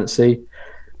 in fantasy.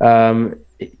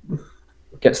 It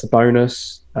gets the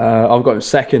bonus. I've got him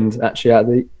second actually out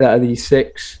of these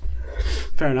 6.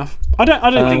 Fair enough. I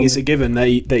don't think it's a given that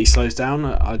he slows down.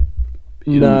 I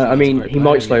mean he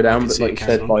might slow down, but like you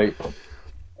said, like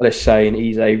let's say an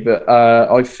Eze, but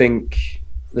I think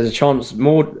there's a chance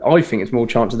more. I think it's more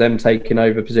chance of them taking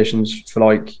over positions for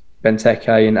like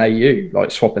Benteke and AU,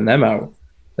 like swapping them out,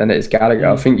 than it is Gallagher.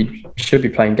 I think you should be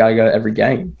playing Gallagher every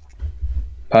game.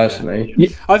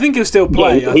 Personally, I think he'll still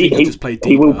play. I think he'll just play deeper.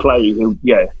 He will play.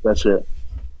 That's it.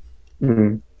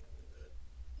 Mm-hmm.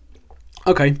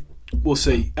 Okay, we'll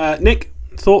see. Nick,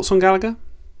 thoughts on Gallagher?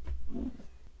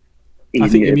 I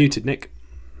think you're muted, Nick.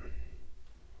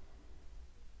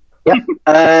 Yeah,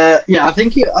 I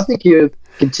think you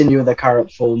continue with the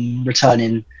current form,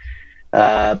 returning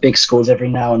big scores every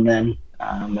now and then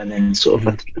sort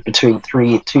of between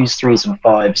 2s, 3s, and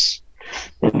 5s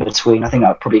in between. I think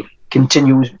I'd probably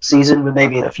continue season with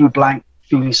maybe a few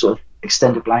sort of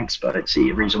extended blanks, but I don't see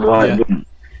a reason why it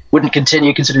wouldn't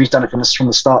continue, considering he's done it from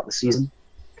the start of the season.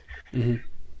 Mm-hmm.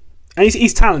 And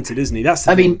he's talented, isn't he? That's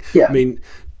the thing. I mean,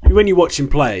 when you watch him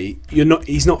play,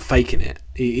 he's not faking it.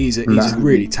 He's a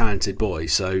really talented boy.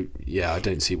 So yeah, I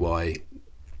don't see why.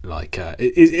 Like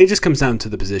it just comes down to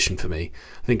the position for me.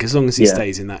 I think as long as he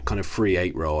stays in that kind of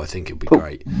 3-8 role, I think it'll be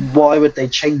great. Why would they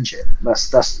change it? That's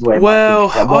the way.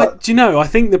 Well, do you know? I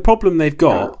think the problem they've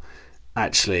got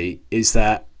actually, is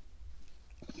that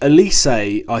Elise,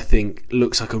 I think,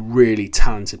 looks like a really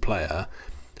talented player,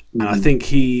 and I think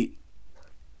he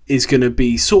is going to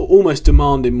be almost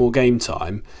demanding more game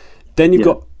time. Then you've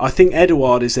got, I think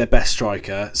Edouard is their best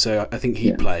striker, so I think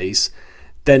he plays.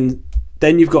 Then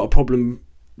you've got a problem.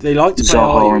 They like to play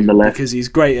Zaha on the left because he's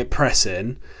great at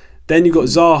pressing. Then you've got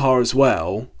Zaha as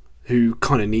well, who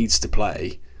kind of needs to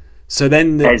play. So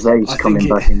then Eze's coming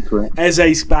back into it.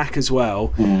 Eze's back as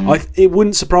well. It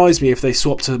wouldn't surprise me if they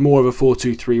swapped to more of a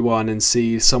 4-2-3-1 and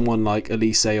see someone like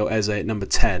Elise or Eze at number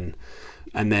 10,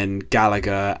 and then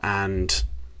Gallagher and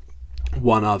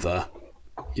one other,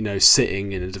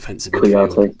 sitting in a defensive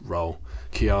midfield role.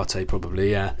 Kouyaté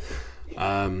probably, yeah.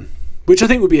 Which I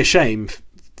think would be a shame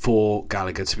for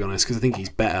Gallagher, to be honest, because I think he's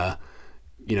better,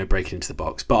 breaking into the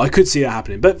box. But I could see that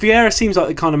happening. But Vieira seems like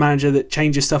the kind of manager that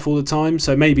changes stuff all the time,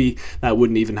 so maybe that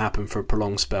wouldn't even happen for a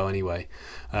prolonged spell anyway.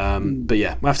 But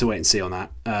yeah, we'll have to wait and see on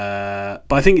that.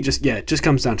 But I think it just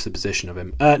comes down to the position of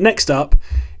him. Next up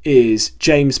is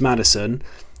James Maddison.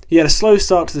 He had a slow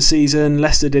start to the season.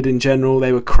 Leicester did in general.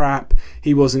 They were crap.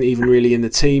 He wasn't even really in the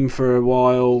team for a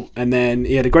while. And then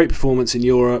he had a great performance in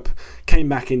Europe, came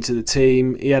back into the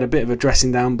team. He had a bit of a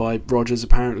dressing down by Rodgers,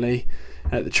 apparently,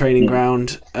 at the training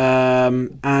ground.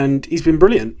 And he's been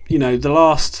brilliant. The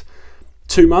last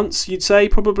 2 months, you'd say,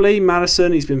 probably,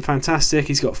 Maddison, he's been fantastic.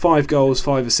 He's got 5 goals,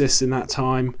 5 assists in that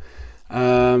time.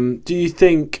 Do you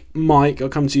think, Mike, I'll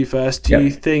come to you first, do you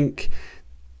think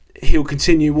he'll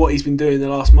continue what he's been doing the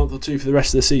last month or two for the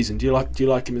rest of the season? Do you like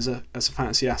him as a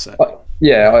fantasy asset?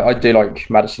 I do like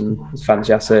Maddison as a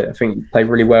fantasy asset. I think he played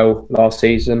really well last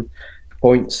season.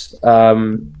 Points. It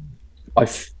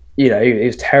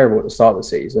was terrible at the start of the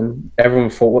season.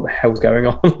 Everyone thought, what the hell's going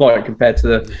on? Compared to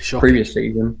the previous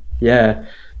season. Yeah.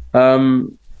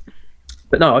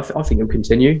 But no, I think he'll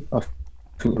continue. I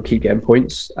think he'll keep getting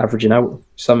points, averaging out.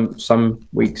 Some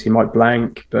weeks he might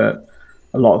blank, but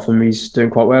a lot of them he's doing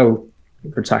quite well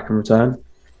for attack and return.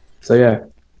 So yeah,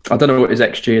 I don't know what his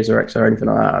XG is or XO or anything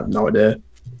like that. I have no idea.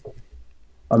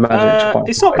 I imagine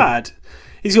it's not bad.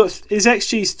 He's got his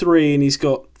XG's 3 and he's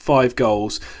got 5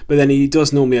 goals, but then he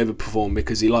does normally overperform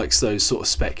because he likes those sort of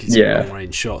speculative long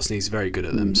range shots and he's very good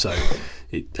at them. So,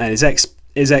 and his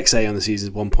XA on the season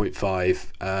is 1.5,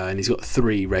 and he's got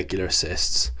 3 regular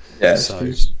assists. Yeah, so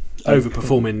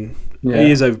overperforming. Yeah.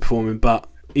 He is overperforming, but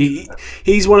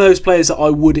he's one of those players that I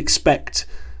would expect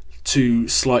to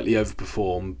slightly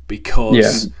overperform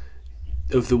because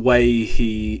of the way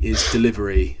he is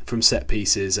delivery from set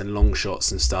pieces and long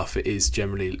shots and stuff. It is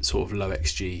generally sort of low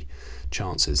XG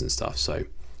chances and stuff, so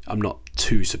I'm not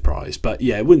too surprised. But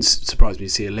yeah, it wouldn't surprise me to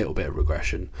see a little bit of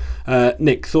regression.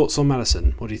 Nick, thoughts on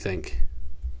Maddison? What do you think?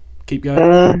 Keep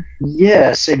going?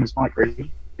 Same as Mike,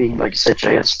 really. Being, like you said,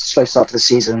 Jay, it's a slow start to the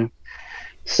season.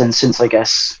 Since I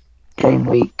guess game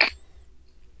week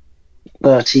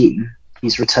 13,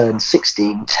 he's returned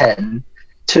 16-10-2,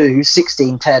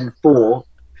 16-10-4,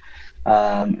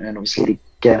 and obviously the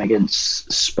game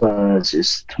against Spurs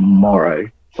is tomorrow.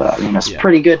 But I mean, that's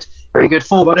pretty good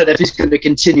form. I don't know if he's going to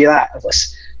continue that.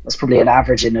 That's probably an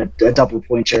average in a double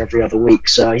pointer every other week,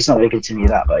 so he's not going to continue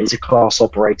that. But he's a class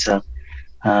operator,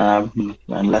 and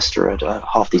Leicester are a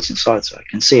half decent side, so I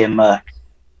can see him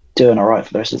doing all right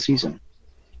for the rest of the season.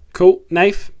 Cool,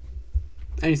 Nath.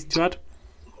 Anything to add?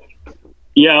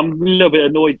 Yeah, I'm a little bit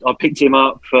annoyed. I picked him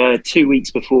up 2 weeks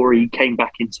before he came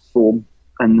back into form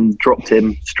and dropped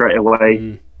him straight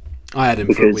away. I had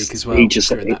him for a week as well. He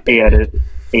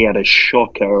had a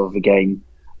shocker of a game.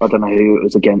 I don't know who it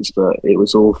was against, but it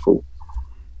was awful.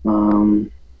 I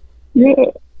don't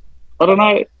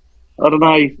know.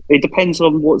 It depends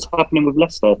on what's happening with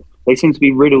Leicester. They seem to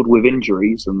be riddled with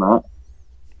injuries and that.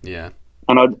 Yeah.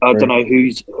 And I don't know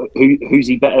who's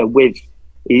he better with.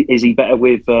 Is he better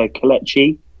with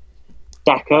Kelechi,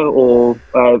 Daka, or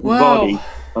Vardy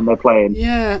when they're playing?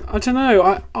 Yeah, I don't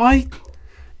know. I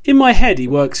in my head he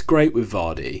works great with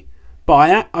Vardy,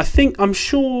 but I'm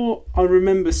sure I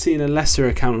remember seeing a Leicester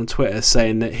account on Twitter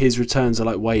saying that his returns are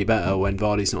like way better when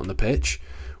Vardy's not on the pitch,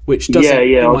 which doesn't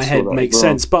in my head make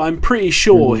sense. But I'm pretty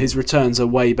sure his returns are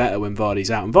way better when Vardy's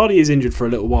out, and Vardy is injured for a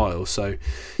little while, so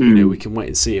we can wait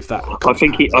and see if that. I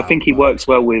think he works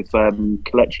well with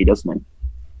Kelechi, doesn't he?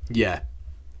 Yeah,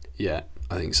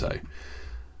 I think so.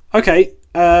 Okay,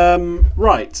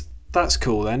 right, that's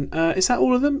cool then. Is that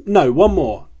all of them? No, one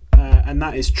more, and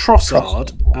that is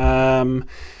Trossard.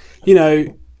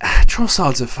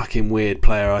 Trossard's a fucking weird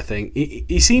player, I think.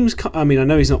 He seems... I mean, I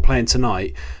know he's not playing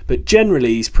tonight, but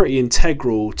generally he's pretty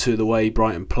integral to the way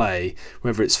Brighton play,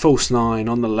 whether it's false nine,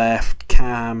 on the left,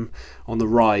 cam, on the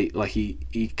right. Like,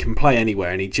 he can play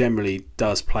anywhere, and he generally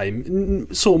does play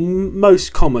sort of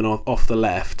most common off the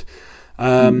left.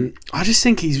 I just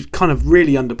think he's kind of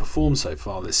really underperformed so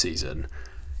far this season,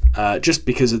 just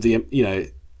because of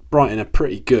the... Brighton are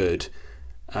pretty good,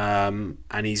 and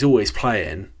he's always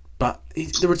playing, but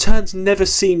the returns never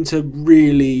seem to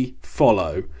really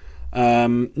follow.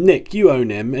 Nick, you own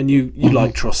him, and you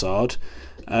like Trossard.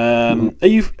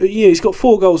 He's got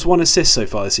 4 goals, 1 assist so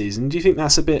far this season. Do you think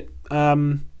that's a bit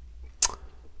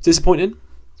disappointing?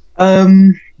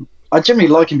 I generally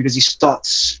like him because he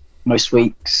starts most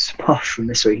weeks, apart from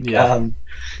this week. Yeah.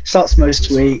 Starts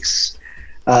most weeks.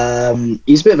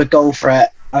 He's a bit of a goal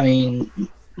threat. I mean,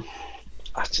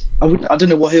 I don't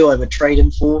know who I would trade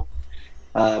him for.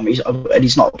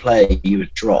 He's not a player you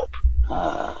would drop.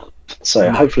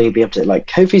 So hopefully he'll be able to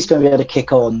hopefully he's going to be able to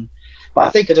kick on.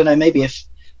 But I don't know, maybe if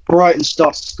Brighton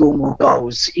starts to score more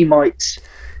goals, he might.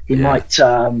 I mean,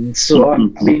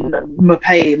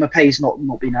 Mbappé's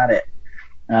not been at it,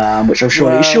 which I'm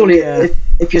sure. Surely,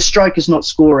 if your striker's not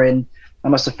scoring, that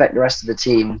must affect the rest of the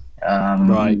team.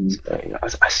 Right.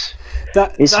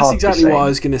 That's exactly what I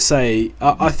was going to say.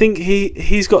 I think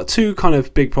he's got 2 kind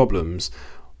of big problems.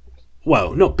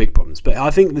 Well, not big problems, but I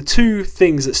think the 2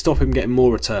 things that stop him getting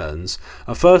more returns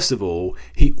are, first of all,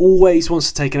 he always wants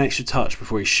to take an extra touch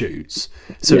before he shoots.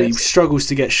 So he struggles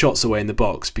to get shots away in the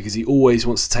box because he always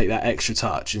wants to take that extra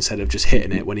touch instead of just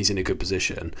hitting it when he's in a good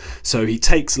position. So he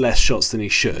takes less shots than he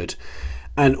should.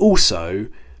 And also,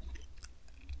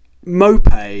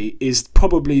 Mopé is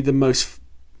probably the most...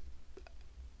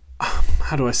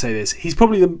 How do I say this? I'd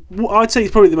say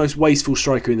he's probably the most wasteful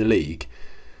striker in the league.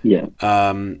 Yeah.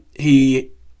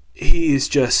 He is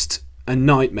just a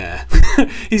nightmare.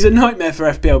 He's a nightmare for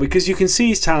FPL because you can see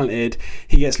he's talented.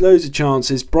 He gets loads of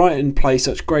chances. Brighton play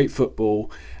such great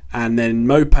football, and then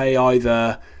Mopé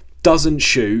either doesn't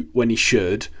shoot when he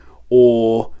should,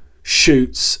 or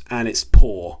shoots and it's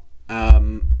poor.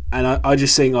 And I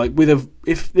just think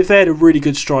if they had a really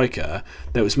good striker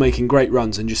that was making great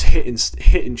runs and just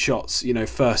hitting shots,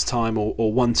 first time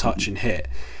or one touch and hit,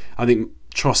 I think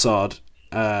Trossard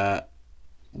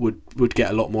would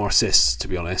get a lot more assists, to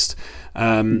be honest.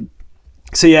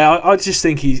 So yeah, I just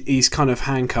think he's kind of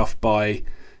handcuffed by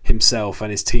himself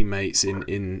and his teammates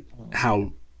in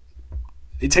how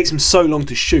it takes them so long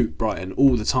to shoot Brighton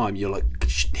all the time. You're like,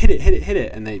 hit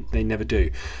it, and they never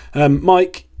do.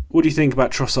 Mike, what do you think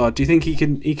about Trossard? Do you think he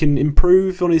can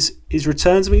improve on his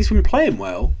returns? I mean, he's been playing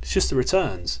well. It's just the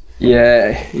returns.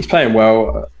 Yeah, he's playing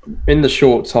well. In the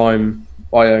short time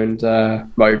I owned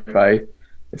Mopé,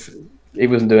 he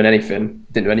wasn't doing anything.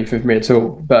 Didn't do anything for me at all.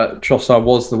 But Trossard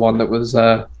was the one that was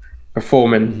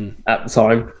performing at the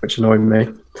time, which annoyed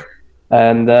me.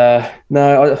 And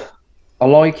no, I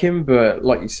like him, but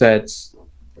like you said,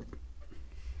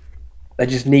 they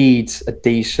just need a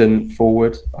decent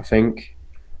forward, I think.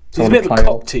 He's a bit of a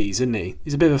cop tease, isn't he?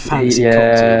 He's a bit of a fancy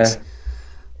cop tease.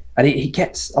 And he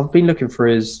gets... I've been looking for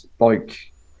his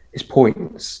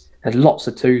points. There's lots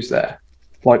of 2s there.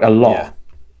 Like, a lot. Yeah.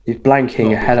 He's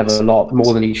blanking a hell of a lot,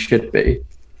 more than he should be.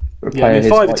 Yeah, I mean,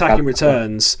 5 attacking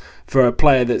returns for a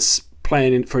player that's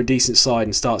playing for a decent side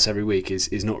and starts every week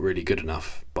is not really good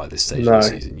enough by this stage of the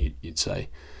season, you'd say.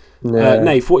 Yeah.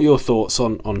 Nath, what are your thoughts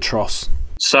on Tross?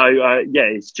 So,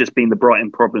 it's just been the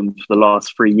Brighton problem for the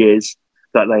last 3 years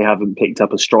that they haven't picked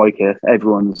up a striker.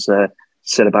 Everyone's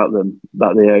said about them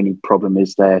that the only problem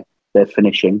is their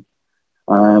finishing.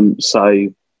 He's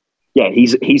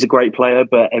a great player,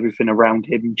 but everything around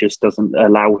him just doesn't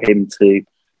allow him to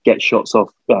get shots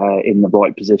off in the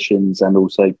right positions and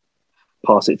also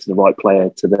pass it to the right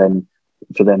player for them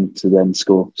to then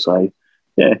score. So,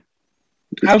 yeah.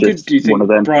 How good do you think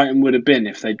Brighton would have been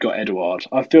if they'd got Edouard?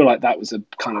 I feel like that was a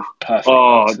kind of perfect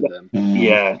for them.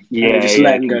 Yeah. Just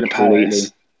let him go to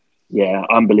Palace. Yeah,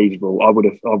 unbelievable. I would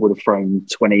have thrown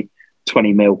 20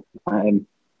 mil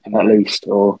at least,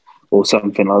 or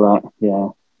something like that. Yeah.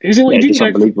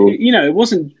 Unbelievable. It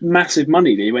wasn't massive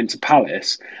money that he went to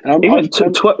Palace. And he went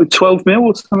to 12 mil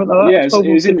or something like that. Yeah,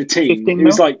 it was in the team. It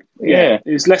was it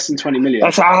was less than 20 million.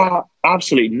 That's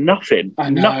absolutely nothing. I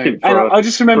know. Nothing I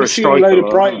just remember seeing a load of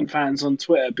Brighton fans on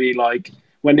Twitter be like,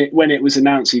 when it was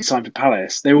announced he signed for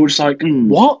Palace, they were all just like,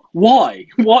 what? Why?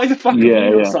 Why the fuck have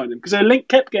you not signed him? Because they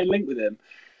kept getting linked with him.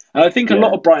 And I think a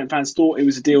lot of Brighton fans thought it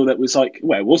was a deal that was it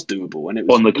was doable and it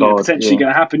was on the card, potentially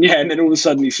going to happen. Yeah, and then all of a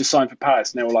sudden he's just signed for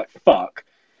Palace, and they were like, "Fuck."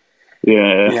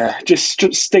 Yeah. Just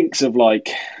stinks of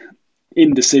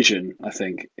indecision, I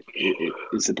think,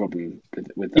 is the problem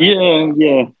with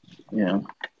that. Yeah.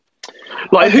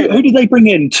 Like, who did they bring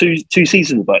in two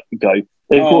seasons ago?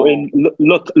 They brought in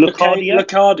Locadia.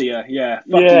 Locadia, yeah.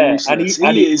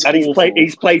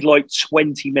 He's played like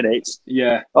 20 minutes.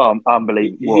 Yeah.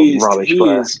 Unbelievable. He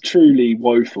is truly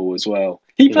woeful as well.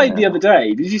 He played the other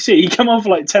day. Did you see? He came on for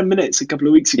like 10 minutes a couple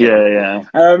of weeks ago. Yeah.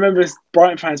 And I remember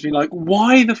Brighton fans being like,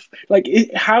 "Why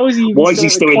how is he? Why is he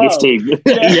still in this team?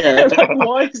 Like,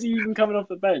 why is he even coming off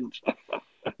the bench?"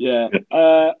 Yeah.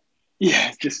 That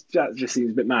just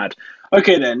seems a bit mad.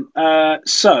 Okay, then.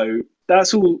 So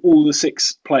that's all the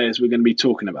 6 players we're going to be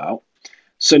talking about.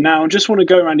 So now I just want to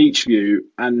go around each of you,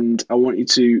 and I want you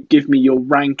to give me your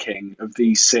ranking of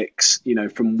these 6,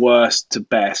 from worst to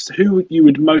best, who you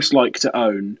would most like to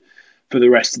own for the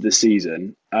rest of the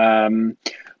season.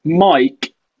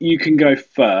 Mike, you can go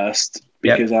first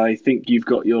because I think you've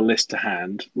got your list to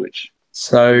hand, which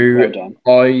well done.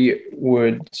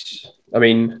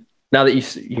 Now that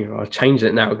I've changed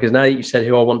it now because now that you said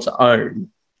who I want to own.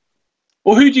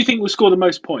 Or who do you think will score the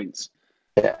most points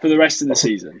for the rest of the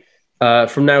season?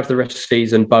 From now to the rest of the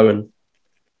season, Bowen.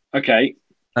 Okay.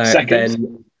 Second.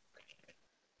 Then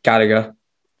Gallagher.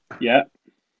 Yeah.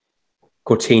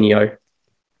 Coutinho.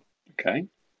 Okay.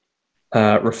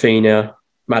 Raphinha,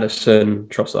 Maddison,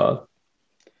 Trossard.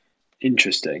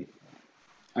 Interesting.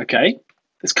 Okay.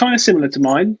 It's kind of similar to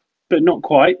mine, but not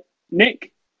quite.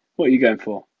 Nick, what are you going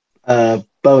for?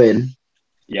 Bowen.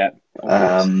 Yeah.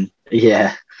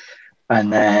 Yeah.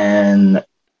 And then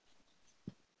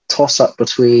toss up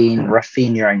between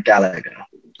Raphinha and Gallagher,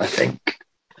 I think.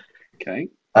 Okay.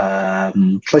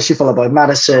 Closely followed by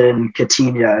Maddison,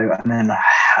 Coutinho, and then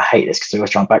I hate this because I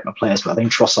always try and back my players, but I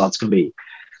think Trossard's going to be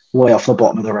way off the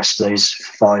bottom of the rest of those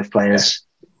 5 players.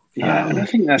 Yeah, and I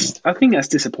think that's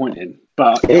disappointing.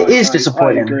 But it is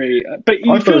disappointing. I agree, but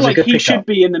you feel like he should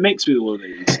be in the mix with all of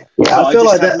these. Yeah, I feel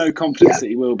like have no confidence that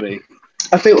he will be.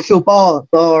 I feel bar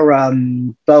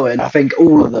Bowen. I think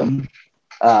all of them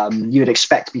you would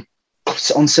expect to be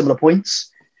on similar points.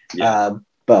 Yeah.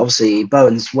 But obviously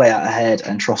Bowen's way out ahead,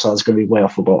 and Trossard's going to be way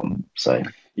off the bottom. So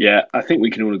yeah, I think we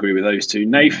can all agree with those two.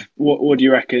 Nath, what do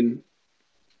you reckon?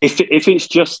 If it's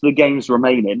just the games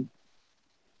remaining,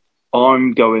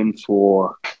 I'm going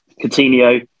for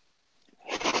Coutinho,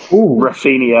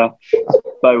 Raphinha,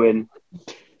 Bowen,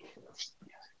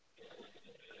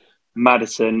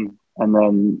 Maddison, and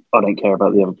then I don't care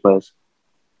about the other players.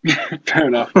 Fair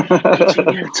enough.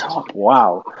 Coutinho top.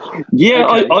 Wow. Yeah,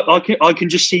 okay. I can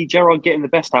just see Gerrard getting the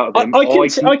best out of him. I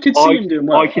could see him doing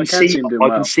well.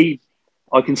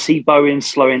 I can see Bowen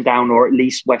slowing down, or at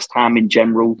least West Ham in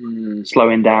general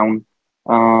slowing down.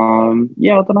 I don't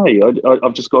know.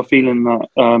 I've just got a feeling that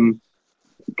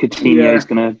Coutinho is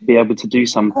going to be able to do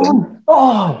something.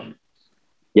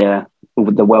 Yeah,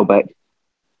 with the Welbeck.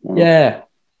 Yeah.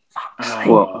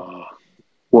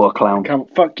 What a clown!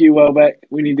 Fuck you, Welbeck.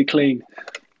 We need to clean.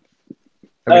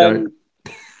 Do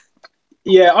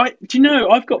you know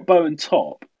I've got Bowen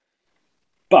top,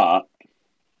 but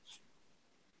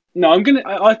no,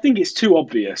 I think it's too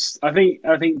obvious. I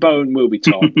think Bowen will be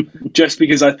top, just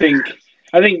because I think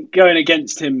going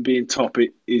against him being top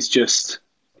is just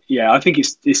I think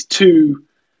it's too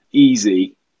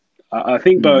easy. I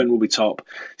think Bowen will be top.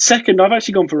 Second, I've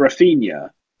actually gone for Raphinha.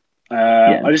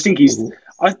 I just think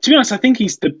to be honest, I think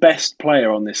he's the best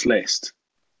player on this list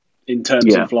in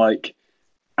terms of like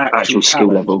actual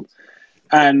skill level.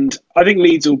 And I think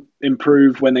Leeds will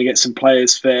improve when they get some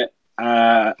players fit.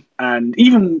 And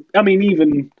even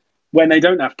when they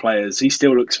don't have players, he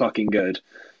still looks fucking good.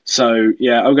 So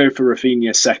yeah, I'll go for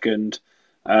Raphinha second.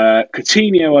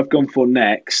 Coutinho, I've gone for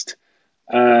next.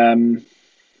 I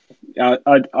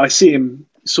see him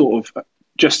sort of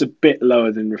just a bit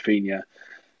lower than Raphinha.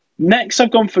 Next, I've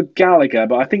gone for Gallagher,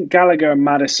 but I think Gallagher and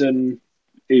Maddison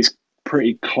is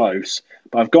pretty close.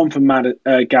 But I've gone for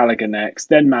Gallagher next,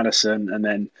 then Maddison, and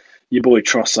then your boy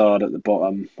Trossard at the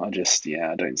bottom. I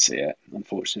don't see it,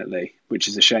 unfortunately, which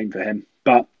is a shame for him.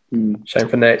 But shame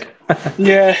for Nick.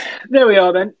 Yeah, there we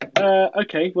are then.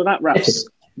 Okay, well that wraps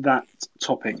that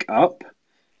topic up.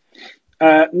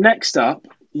 Next up,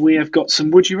 we have got some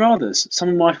Would You Rathers, some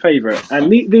of my favourite.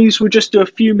 And these will just do a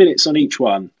few minutes on each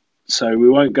one, so we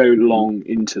won't go long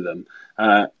into them.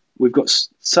 We've got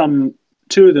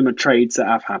two of them are trades that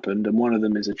have happened, and one of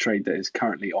them is a trade that is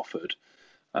currently offered,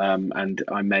 and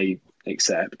I may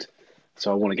accept.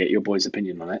 So I want to get your boys'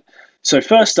 opinion on it. So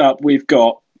first up, we've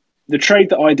got the trade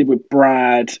that I did with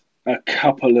Brad a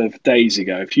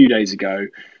few days ago,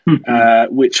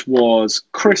 which was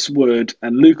Chris Wood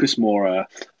and Lucas Moura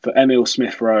for Emil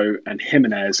Smith-Rowe and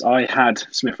Jimenez. I had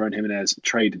Smith-Rowe and Jimenez,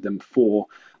 traded them for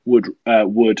Wood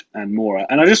and Mora.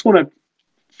 And I just want to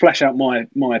flesh out my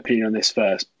opinion on this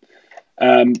first.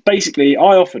 Basically,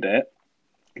 I offered it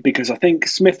because I think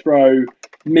Smith Rowe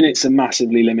minutes are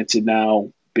massively limited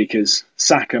now because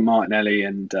Saka, Martinelli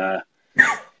and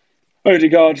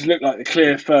Odegaard look like the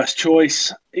clear first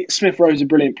choice. Smith Rowe's a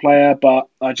brilliant player, but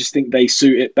I just think they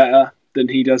suit it better than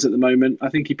he does at the moment. I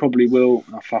think he probably will.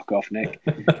 Oh, fuck off, Nick.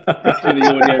 For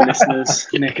the audio listeners,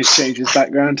 Nick has changed his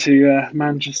background to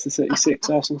Manchester 36,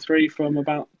 Arsenal 3 from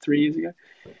about 3 years ago.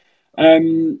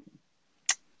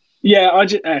 Yeah,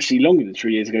 actually longer than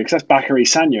 3 years ago because that's Bakary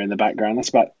Sagna in the background. That's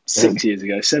about 7 years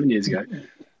ago.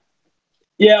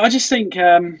 Yeah, I just think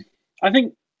I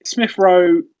think Smith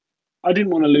Rowe. I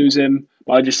didn't want to lose him,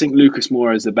 but I just think Lucas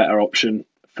Moura is the better option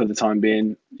for the time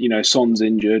being. You know, Son's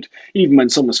injured. Even when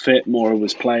Son was fit, Moura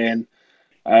was playing.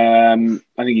 I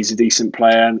think he's a decent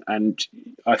player, and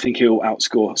I think he'll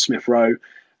outscore Smith Rowe.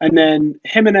 And then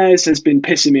Jimenez has been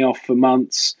pissing me off for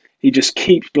months. He just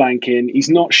keeps blanking. He's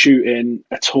not shooting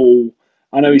at all.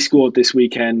 I know he scored this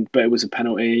weekend, but it was a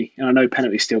penalty. And I know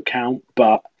penalties still count,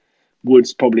 but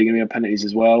Wood's probably going to be on penalties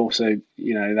as well. So,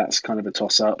 you know, that's kind of a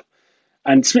toss-up.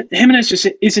 And Jimenez just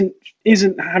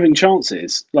isn't having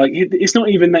chances. Like, it's not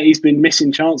even that he's been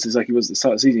missing chances like he was at the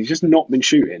start of the season. He's just not been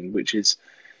shooting, which is,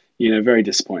 you know, very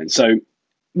disappointing. So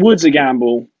Wood's a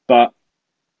gamble, but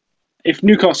if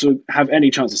Newcastle have any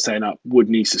chance of staying up, Wood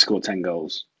needs to score 10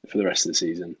 goals for the rest of the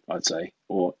season, I'd say,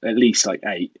 or at least like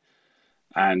 8.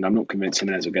 And I'm not convinced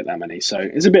Jimenez will get that many. So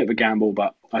it's a bit of a gamble,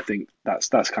 but I think that's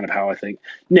kind of how I think.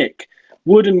 Nick,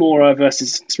 Wood and Moura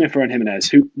versus Smith Rowe and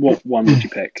Jimenez. What one would you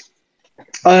pick?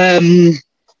 Or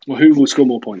who will score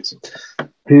more points?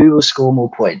 Who will score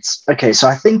more points? Okay, so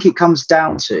I think it comes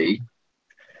down to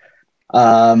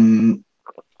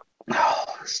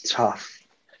it's tough.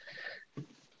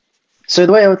 So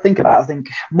the way I would think about it, I think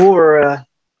Moura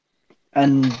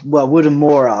Wood and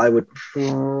Moura I would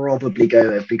probably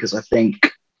go with because I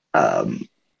think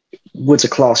Wood's a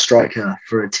class striker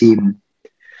for a team.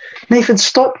 Nathan,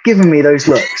 stop giving me those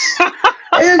looks.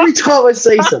 Every time I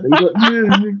say something, you're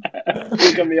like,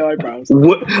 look at the eyebrows.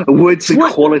 Wood's a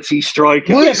quality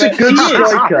striker. Wood's a good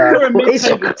striker. For a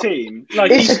mid-table team, like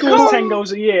he scores 10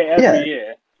 goals a year every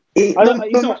year. He's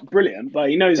not brilliant, but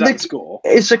he knows how to score.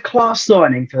 It's a class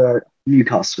signing for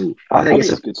Newcastle. I think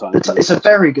it's a good signing. It's a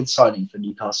very good signing for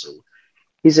Newcastle.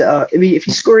 If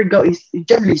he's scoring goals, he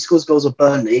generally scores goals at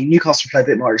Burnley. Newcastle play a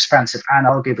bit more expansive and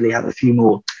arguably have a few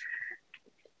more.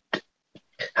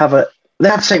 They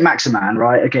have Saint Maximin,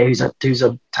 right? Okay, who's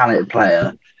a talented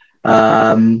player,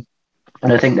 and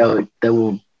I think that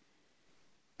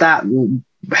will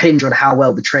hinge on how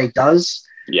well the trade does.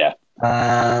 Yeah.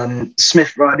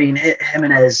 Smith, I mean,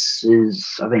 Jimenez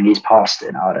I think he's past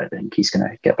it now. I don't think he's going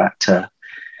to get back to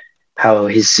how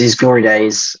his glory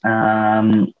days.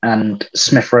 And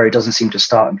Smith Rowe doesn't seem to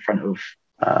start in front of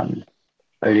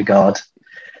Odegaard.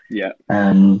 Yeah.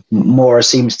 And Moura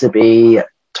seems to be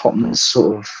Tottenham's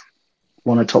sort of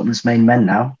one of Tottenham's main men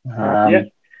now.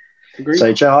 Agreed.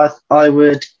 So Joe, I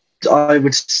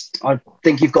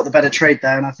think you've got the better trade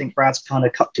there, and I think Brad's kind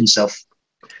of cucked himself.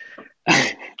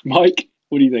 Mike,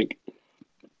 what do you think?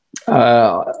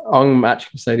 I'm actually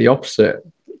going to say the opposite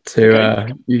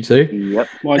to you two. Yep.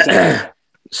 Why is that?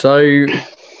 So,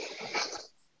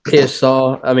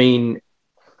 PSR, I mean,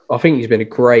 I think he's been a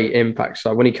great impact.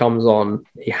 So when he comes on,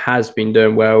 he has been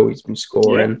doing well. He's been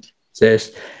scoring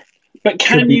assists. But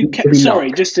I was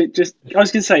going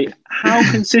to say, how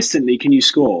consistently can you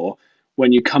score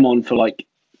when you come on for like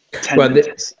 10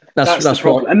 minutes? That's the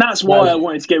problem. And that's why I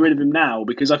wanted to get rid of him now,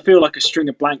 because I feel like a string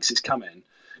of blanks is coming.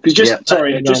 Because just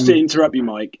to interrupt you,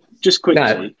 Mike, just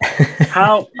quickly,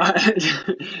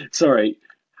 so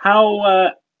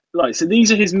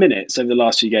these are his minutes over the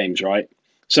last few games, right?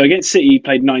 So against City, he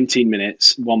played 19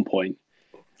 minutes, 1 point.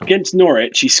 Against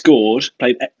Norwich, he scored,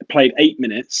 played 8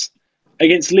 minutes.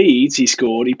 Against Leeds, he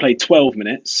scored, he played 12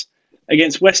 minutes.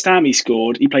 Against West Ham, he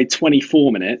scored, he played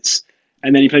 24 minutes.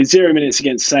 And then he played 0 minutes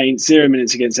against Saints, 0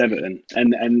 minutes against Everton.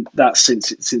 And that's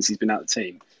since he's been out of the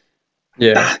team.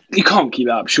 Yeah. You can't keep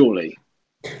that up, surely.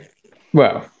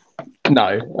 Well,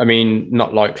 no. I mean,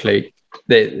 not likely.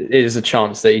 There is a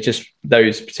chance that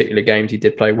those particular games he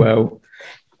did play well.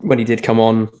 When he did come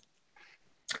on,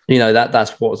 you know,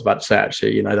 that's what I was about to say,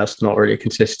 actually. You know, that's not really a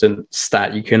consistent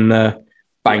stat you can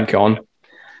bank on.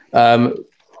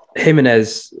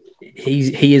 Jimenez,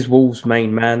 he is Wolves'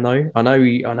 main man, though. I know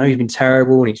he's been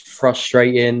terrible and he's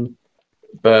frustrating,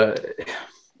 but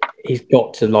he's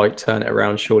got to turn it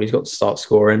around. Surely he's got to start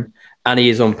scoring, and he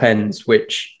is on pens,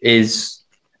 which is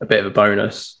a bit of a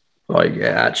bonus. It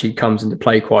actually comes into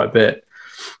play quite a bit.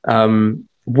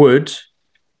 Wood,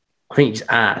 I think he's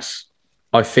ass.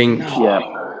 I think he's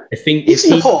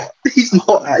not. He's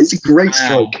not. He's a great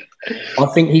strike. I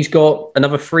think he's got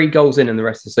another 3 goals in the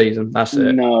rest of the season. That's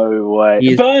it. No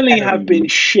way. Burnley have been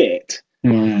shit,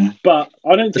 but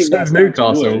I don't think that's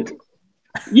Newcastle.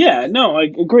 Yeah, no, I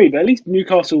agree. But at least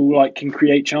Newcastle can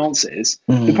create chances.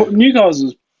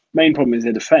 Newcastle's main problem is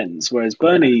their defence, whereas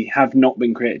Burnley have not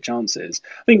been creating chances.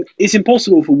 I think it's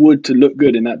impossible for Wood to look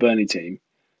good in that Burnley team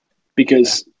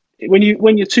because when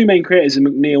your 2 main creators are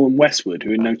McNeil and Westwood,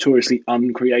 who are notoriously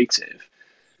uncreative,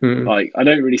 I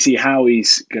don't really see how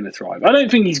he's going to thrive. I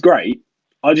don't think he's great.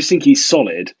 I just think he's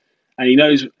solid, and he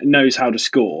knows how to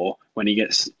score when he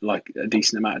gets a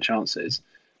decent amount of chances.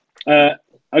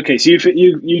 Okay, so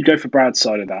you go for Brad's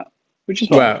side of that, which is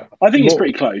fine. Well, I think it's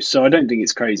pretty close, so I don't think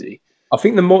it's crazy. I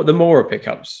think the Moura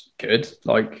pickup's good.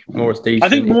 Moura's decent. I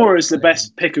think Moura is the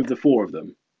best pick of the 4 of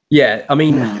them. Yeah, I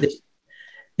mean,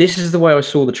 this is the way I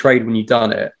saw the trade when you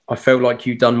done it. I felt like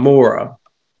you done Moura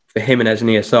for Jimenez and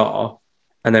ESR,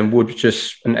 and then Wood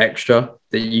just an extra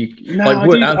that you. No,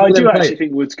 I do actually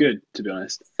think Wood's good, to be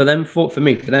honest. For them 4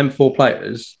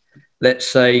 players. Let's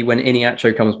say when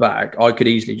Iheanacho comes back, I could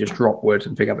easily just drop Wood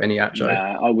and pick up Iheanacho.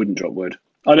 Nah, I wouldn't drop Wood.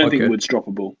 I don't think Wood's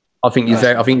droppable. I think he's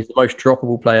the most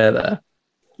droppable player there.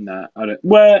 Nah, I don't.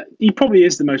 Well, he probably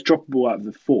is the most droppable out of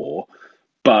the 4,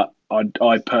 but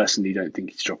I personally don't think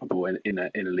he's droppable in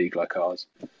a league like ours.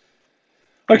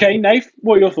 Okay, Nath,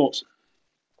 what are your thoughts?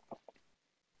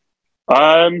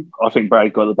 I think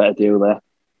Brad got the better deal there.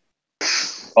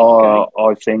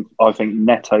 I think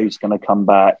Neto's going to come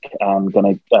back and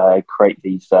going to create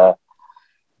these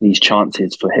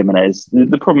chances for Jimenez.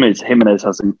 The problem is Jimenez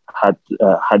hasn't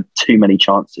had too many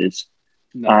chances,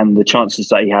 and the chances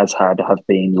that he has had have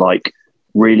been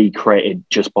really created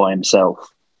just by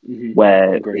himself.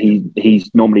 Where he's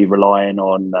normally relying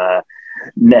on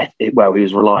he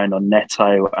was relying on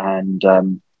Neto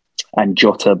and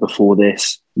Jota before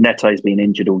this. Neto's been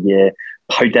injured all year.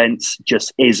 Podence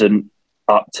just isn't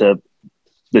up to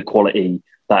the quality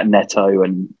that Neto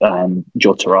and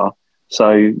Jota are.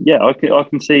 So yeah, I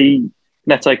can see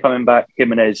Neto coming back,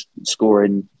 Jimenez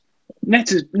scoring.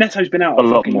 Neto's been out a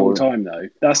lot more time though.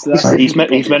 That's he's meant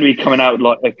to be coming out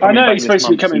I know he's supposed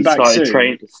to be coming back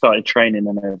soon. Started training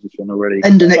and everything already.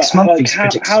 End of next month.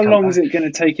 How long is it going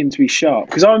to take him to be sharp?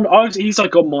 Because he's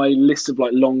on my list of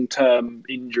long-term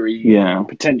injury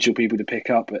potential people to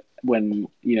pick up when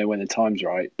the time's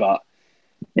right. But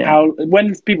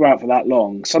when people are out for that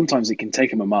long, sometimes it can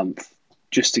take them a month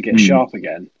just to get sharp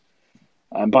again.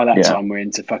 And by that time, we're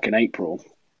into fucking April.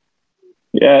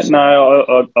 Yeah,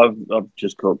 no, I've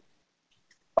just got.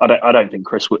 I don't think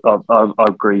Chris Wood. I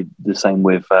agree the same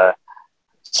with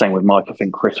Mike. I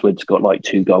think Chris Wood's got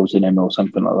 2 goals in him or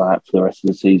something like that for the rest of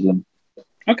the season.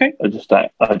 Okay, I just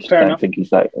don't think he's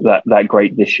that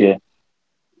great this year.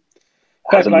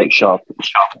 Hasn't looked sharp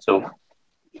at all.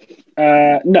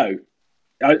 No,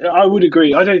 I would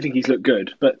agree. I don't think he's looked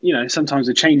good, but sometimes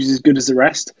a change is as good as the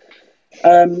rest.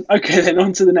 Okay, then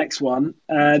on to the next one.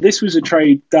 This was a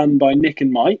trade done by Nick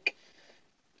and Mike.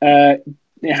 It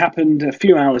happened a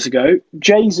few hours ago.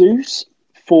 Jesus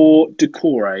for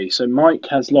Decore. So Mike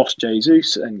has lost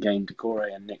Jesus and gained Decore,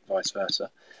 and Nick vice versa.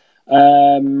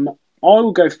 I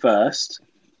will go first.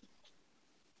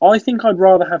 I think I'd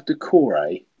rather have Decore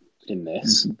in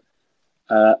this.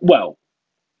 I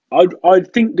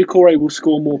think Decore will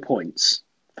score more points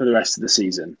for the rest of the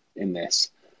season in this.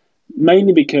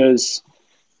 Mainly because,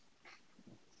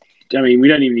 we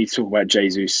don't even need to talk about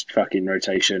Jesus' fucking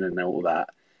rotation and all that.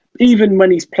 Even when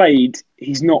he's played,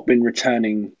 he's not been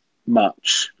returning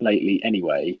much lately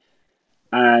anyway.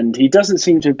 And he doesn't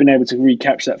seem to have been able to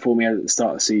recapture that form he had at the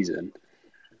start of the season.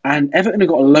 And Everton have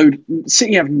got a load.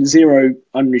 City have 0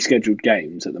 unrescheduled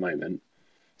games at the moment.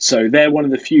 So they're one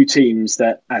of the few teams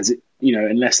that,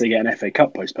 unless they get an FA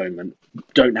Cup postponement,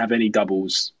 don't have any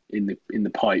doubles in the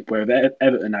pipe, where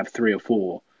Everton have 3 or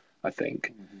 4, I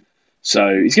think.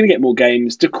 So he's going to get more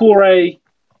games. Decore,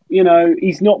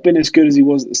 he's not been as good as he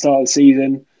was at the start of the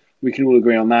season. We can all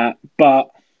agree on that.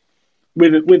 But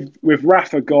with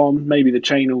Rafa gone, maybe the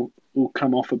chain will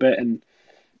come off a bit and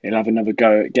he'll have another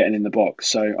go at getting in the box.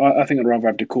 So I think I'd rather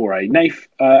have Decore. Nath,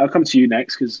 I'll come to you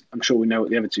next because I'm sure we know what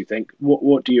the other two think.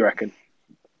 What do you reckon?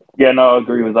 Yeah, no, I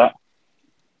agree with that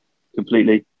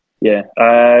completely. Yeah,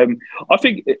 I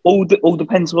think it all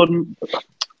depends on.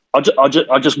 I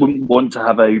just wouldn't want to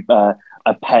have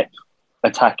a Pep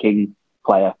attacking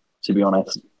player, to be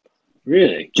honest.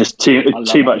 Really? Just too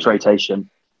much rotation.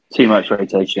 Too much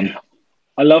rotation.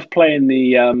 I love playing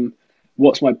the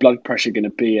what's my blood pressure going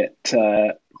to be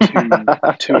at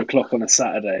 2 o'clock on a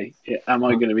Saturday. Am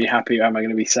I going to be happy or am I going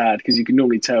to be sad? Because you can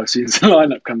normally tell as soon as the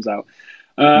lineup comes out.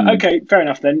 Okay, fair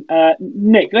enough then.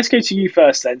 Nick, let's go to you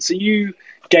first then. So you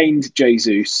gained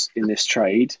Jesus in this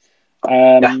trade.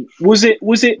 Was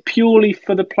it purely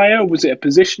for the player? Or was it a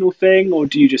positional thing, or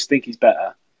do you just think he's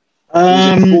better?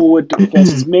 Was it forward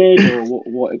versus mid, or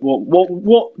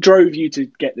what drove you to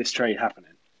get this trade happening?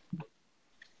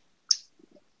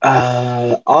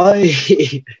 Were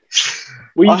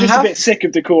you just a bit sick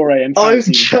of Decore and I was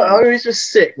just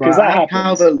sick because that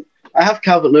happens. I have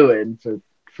Calvert-Lewin for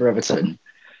Everton,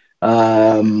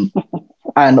 and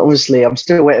obviously I'm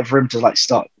still waiting for him to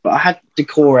start. But I had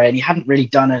Decore and he hadn't really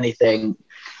done anything,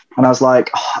 and I was like,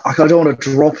 I don't want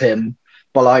to drop him,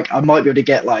 but I might be able to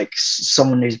get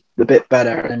someone who's a bit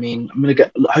better. I mean, I'm gonna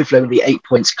get hopefully I'm gonna be 8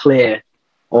 points clear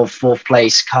of 4th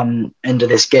place come into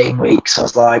this game week. So I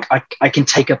was like, I can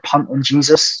take a punt on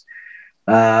Jesus.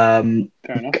 Fair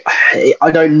enough.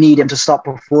 I don't need him to start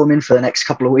performing for the next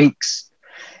couple of weeks.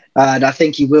 And I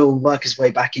think he will work his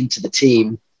way back into the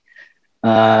team.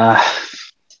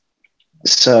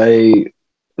 So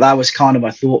that was kind of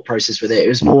my thought process with it. It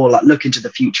was more like looking to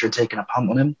the future and taking a punt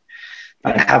on him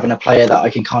and having a player that I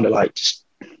can kind of I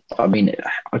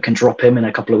can drop him in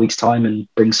a couple of weeks' time and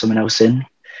bring someone else in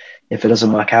if it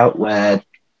doesn't work out, where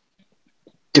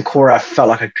Decore I felt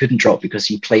like I couldn't drop because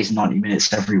he plays 90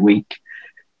 minutes every week.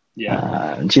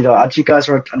 Yeah. Do you guys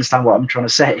understand what I'm trying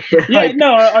to say? Yeah,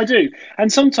 no, I do. And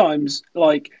sometimes,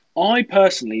 I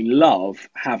personally love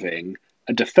having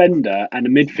a defender and a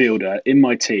midfielder in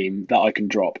my team that I can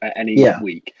drop at any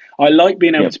week. I like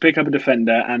being able to pick up a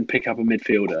defender and pick up a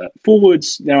midfielder.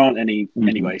 Forwards, there aren't any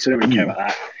anyway, so I don't really care about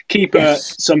that. Keeper,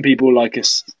 some people like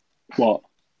us. What?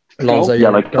 Alonso,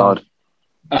 yellow card.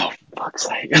 Oh, fuck's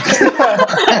sake.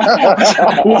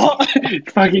 What?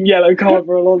 Fucking yellow card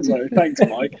for Alonso. Thanks,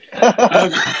 Mike.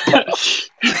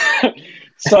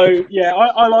 So, yeah,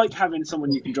 I like having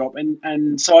someone you can drop.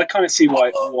 And so I kind of see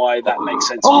why that makes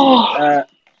sense to me.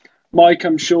 Mike,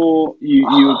 I'm sure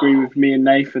you agree with me and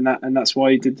Nathan, and that's why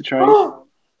you did the trade.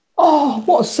 Oh,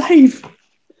 what a save.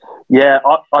 Yeah,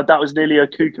 that was nearly a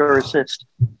Kuka assist.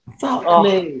 Fuck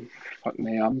me. Fuck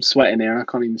me, I'm sweating here. I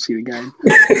can't even see the game.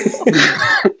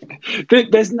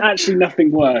 There's actually nothing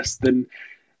worse than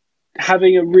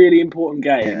having a really important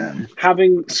game,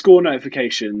 having score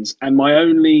notifications, and my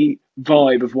only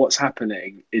vibe of what's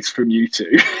happening is from you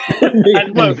two. And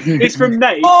it's from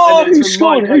Nate. Oh, and then it's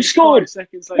from Mike. Who scored?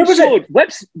 Seconds Who scored?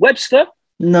 Webster?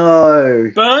 No.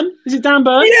 Burn? Is it Dan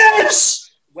Burn? Yes!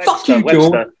 Fuck you,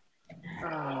 Webster.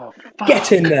 Oh, fuck.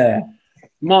 Get in there.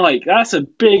 Mike, that's a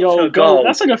big old goal.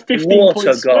 That's like a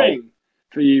 15-point swing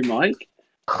for you, Mike.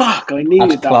 Fuck, I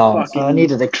needed that fucking I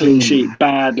needed a clean sheet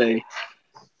badly.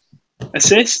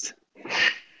 Assist?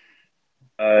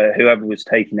 Whoever was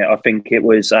taking it, I think it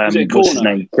was what's his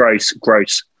name? Gross.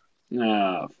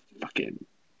 Oh, fucking.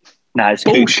 No, it's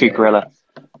Cucurella.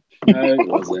 No, it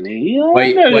wasn't he?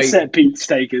 Wait. Set Pete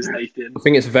Stakers, Nathan. I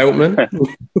think it's Veltman.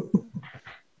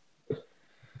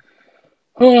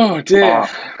 Oh dear!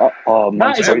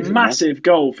 That is a massive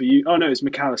goal for you. Oh no, it's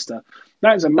McAllister.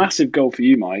 That is a massive goal for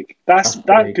you, Mike.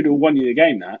 That could have won you the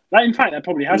game. That in fact, that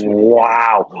probably has.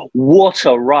 Wow! What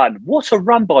a run! What a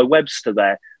run by Webster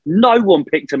there. No one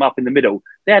picked him up in the middle.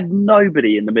 They had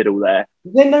nobody in the middle there.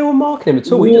 There's no one marking him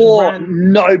at all.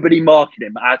 Nobody marking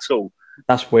him at all.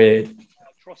 That's weird.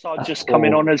 Trossard just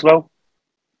coming on as well.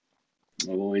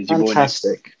 Oh,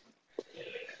 fantastic!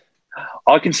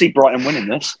 I can see Brighton winning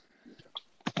this.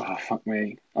 Oh, fuck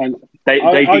me. They've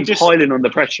been piling on the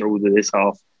pressure all of this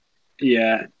half.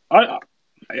 Yeah. I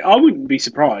wouldn't be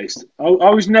surprised.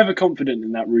 I was never confident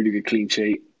in that Rudiger clean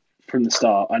sheet from the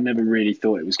start. I never really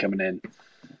thought it was coming in.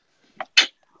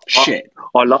 Shit.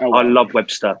 I love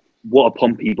Webster. What a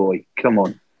Pompey boy. Come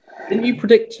on. Didn't you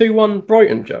predict 2-1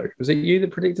 Brighton, Joe? Was it you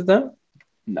that predicted that?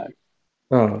 No.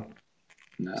 Oh.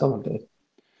 No. Someone did.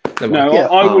 No, yeah,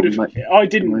 I would have. I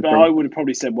didn't, but I would have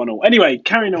probably said 1-1. Anyway,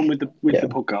 carrying on with the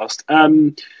podcast.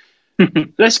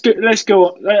 Let's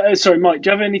go. Sorry, Mike. Do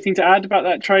you have anything to add about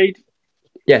that trade?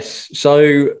 Yes.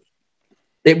 So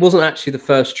it wasn't actually the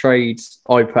first trade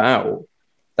I put out.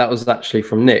 That was actually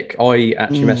from Nick. I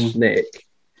actually messaged Nick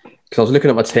because I was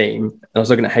looking at my team and I was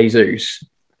looking at Jesus,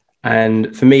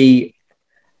 and for me,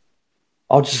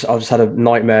 I just had a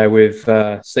nightmare with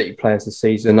City players this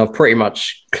season. I've pretty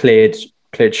much cleared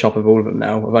shop of all of them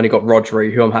now. I've only got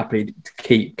Rodri, who I'm happy to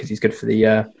keep because he's good for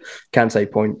the Kante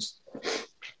points.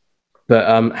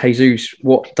 But Jesus,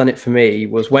 what done it for me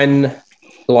was when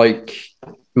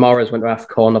Mahrez went to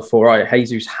AFCON, I thought, right,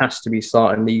 Jesus has to be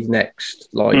starting these next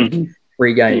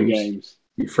 3 games,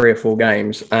 3 or 4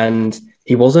 games. And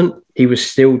he wasn't. He was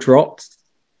still dropped.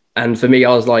 And for me,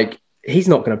 I was like, he's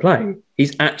not going to play.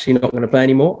 He's actually not going to play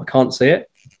anymore. I can't see it.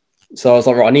 So I was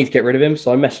like, right, I need to get rid of him.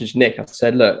 So I messaged Nick. I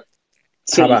said, look,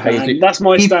 how about Jesus? That's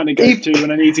my standing go-to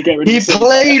when I need to get rid of him. He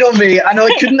played on me, and I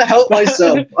couldn't help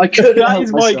myself. That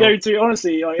is my go-to,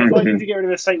 honestly. Like, if I need to get rid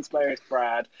of a Saints player, it's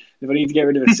Brad. If I need to get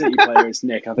rid of a City player, it's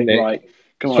Nick. I think, right,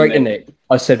 come on, straight to Nick.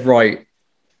 I said, right,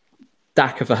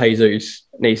 Daka for Jesus.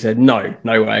 And he said, no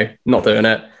way, not doing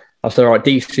it. I said, all right,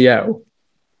 DCL.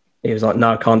 He was like,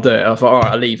 no, I can't do it. I was like, all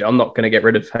right, I'll leave it. I'm not going to get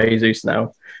rid of Jesus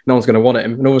now. No one's going to want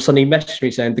him. And all of a sudden he messaged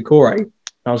me saying, Decore.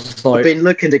 I was just like, I've been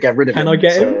looking to get rid of him. Can I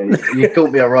get him? You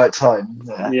caught me at the right time.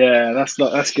 Yeah, that's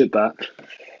good, that.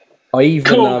 I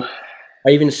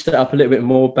even set up a little bit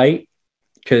more bait,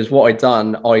 because what I'd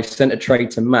done, I sent a trade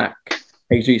to Mac,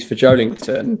 Jesus for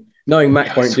Joelinton, knowing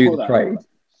Mac won't do the trade.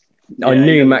 Yeah, I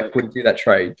knew Mac wouldn't do that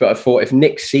trade, but I thought if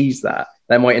Nick sees that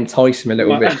might entice him a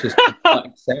little bit. Just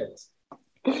accept.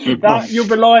 You're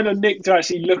relying on Nick to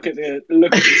actually look at the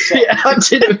site. Yeah, I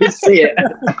didn't even see it.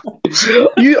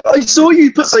 I saw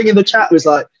you put something in the chat. It was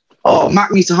like, oh,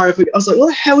 Mac needs to hire. I was like, what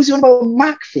the hell is he on about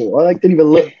Mac for? I didn't even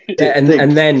look. Yeah, and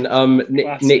then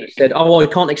Nick said, oh, I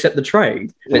can't accept the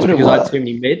trade. And it's because I had too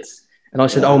many mids. And I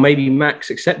said, oh, maybe Max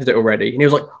accepted it already. And he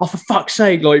was like, oh, for fuck's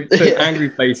sake, like put angry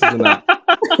faces and that.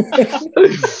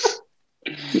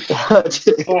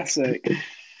 Classic.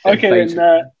 Okay,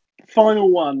 then final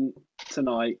one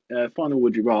tonight, final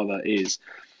would you rather is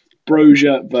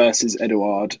Brozier versus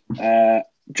Edouard.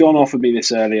 John offered me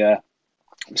this earlier.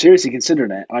 I'm seriously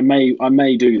considering it. I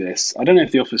may do this. I don't know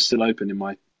if the offer's still open in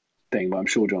my thing, but I'm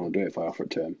sure John will do it if I offer it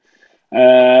to him.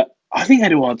 I think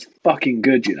Edouard's fucking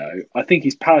good, you know. I think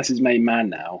he's Palace's main man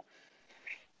now.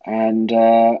 And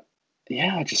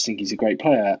I just think he's a great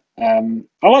player.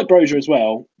 I like Brozier as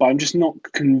well, but I'm just not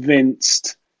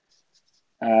convinced.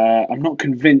 I'm not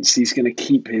convinced he's going to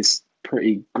keep his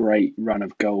pretty great run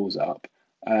of goals up.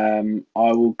 I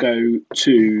will go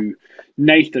to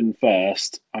Nathan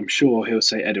first. I'm sure he'll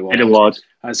say Edouard.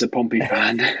 As a Pompey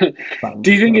fan.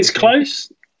 Do you think it's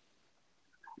close?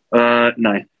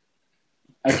 No.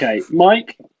 Okay,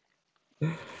 Mike?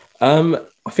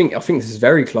 I think this is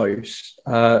very close.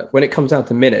 When it comes down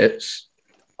to minutes,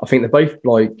 I think they both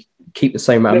like keep the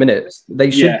same amount of minutes.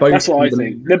 They should both. That's what I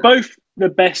think. They're both the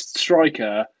best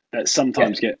striker that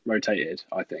sometimes get rotated,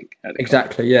 I think.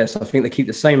 Exactly, yes. I think they keep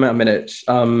the same amount of minutes.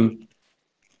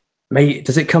 Maybe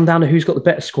does it come down to who's got the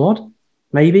better squad?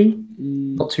 Maybe.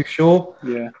 Not too sure.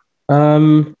 Yeah.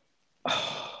 I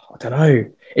don't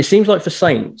know. It seems like for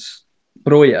Saints,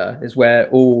 Broja is where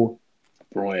all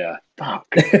Broja. Fuck.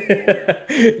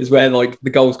 is where like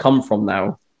the goals come from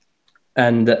now.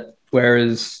 And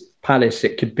whereas Palace,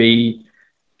 it could be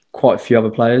quite a few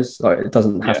other players. Like it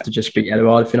doesn't have to just be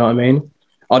Edouard, if you know what I mean.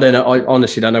 I don't know. I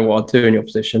honestly don't know what I'd do in your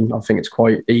position. I think it's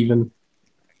quite even.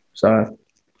 So,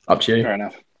 up to you. Fair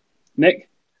enough. Nick?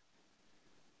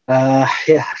 I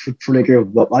would probably agree with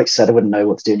what Mike said. I wouldn't know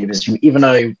what to do in your position, even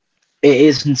though it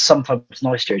is sometimes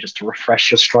nice just to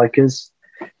refresh your strikers.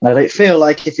 And I don't feel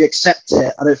like if you accept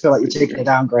it, I don't feel like you're taking a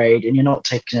downgrade and you're not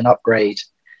taking an upgrade.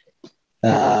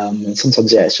 And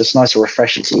sometimes, it's just nice to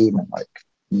refresh your team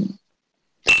and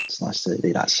it's nice to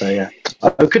do that. So I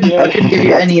couldn't give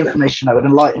you any information that would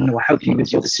enlighten or help you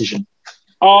with your decision.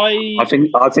 I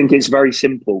think it's very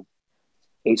simple.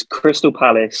 It's Crystal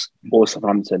Palace or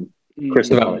Southampton.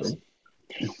 Crystal Palace.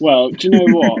 Well, do you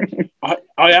know what?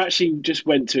 I actually just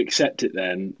went to accept it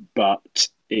then, but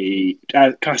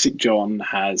Classic John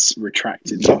has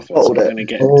retracted the offer.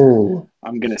 So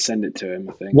I'm going to send it to him,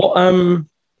 I think.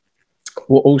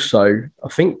 What also, I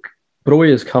think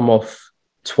Broja's come off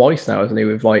twice now, hasn't he,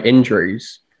 with like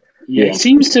injuries? Yeah, it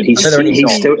seems to be.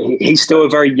 He's still a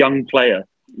very young player.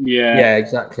 Yeah. Yeah,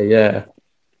 exactly. Yeah.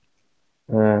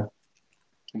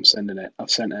 I'm sending it. I've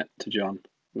sent it to John.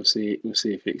 We'll see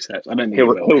if he accepts. I don't think he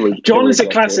will. John is a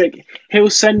classic. He'll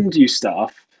send you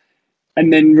stuff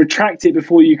and then retract it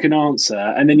before you can answer,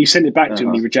 and then you send it back to him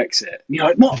and he rejects it. And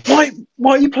you're like,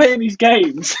 why are you playing these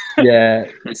games? Yeah.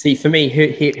 See, for me,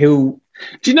 he'll.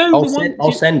 Do you know?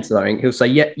 I'll send something. He'll say,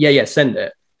 yeah, send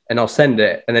it, and I'll send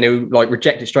it, and then he'll like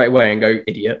reject it straight away and go,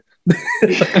 idiot.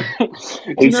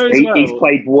 He's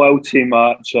played well too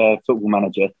much Football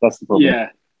Manager. That's the problem. Yeah,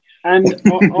 and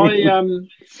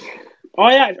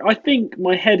I think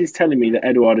my head is telling me that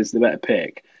Edouard is the better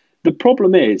pick. The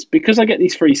problem is, because I get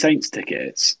these free Saints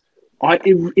tickets,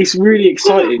 it's really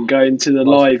exciting going to the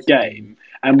live game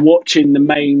and watching the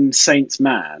main Saints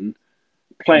man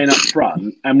playing up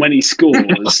front, and when he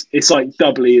scores, it's like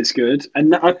doubly as good.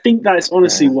 And I think that's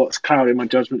honestly what's clouding my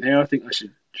judgment here. I think I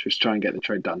should just try and get the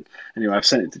trade done. Anyway, I've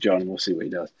sent it to John, and we'll see what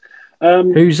he does.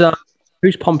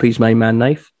 Who's Pompey's main man,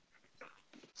 Nath?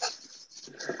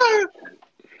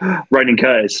 Ronan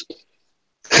Curtis.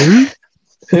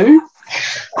 Who?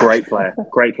 Great player.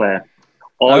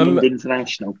 Ireland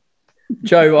international.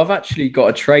 Joe, I've actually got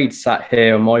a trade sat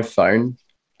here on my phone.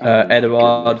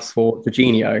 Edouard for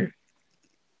Jorginho.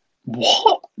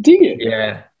 What? Do you?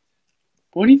 Yeah.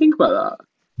 What do you think about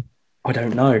that? I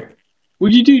don't know.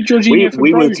 Would you do Jorginho for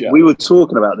Broja? We were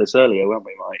talking about this earlier, weren't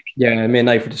we, Mike? Yeah, me and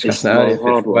Nate were discussing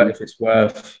earlier if it's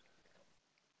worth.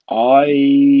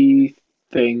 I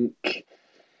think.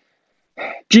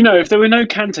 Do you know, if there were no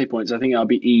Kante points, I think that'd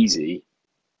be easy.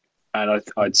 And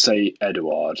I'd say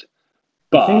Edouard.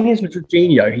 But the thing is with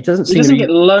Jorginho, he doesn't get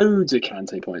loads of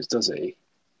Kante points, does he?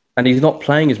 And he's not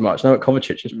playing as much. Now that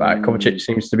Kovacic is back, Kovacic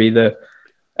seems to be the...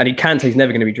 And Kante's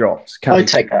never going to be dropped. I'd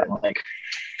take that, Mike.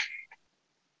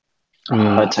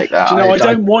 I'd take that. Do you know,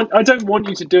 I don't want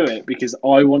you to do it because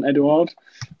I want Edouard.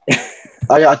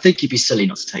 I think you'd be silly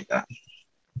not to take that.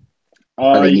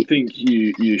 I think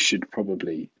you should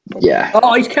probably. Yeah.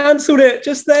 Oh, he's cancelled it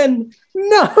just then.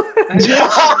 No.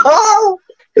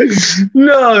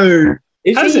 No.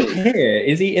 Is he here?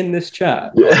 Is he in this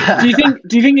chat? Yeah. Do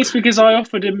you think it's because I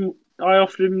offered him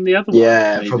the other one?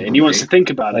 Yeah, maybe, and he wants to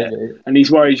think about it, and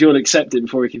he's worried you'll accept it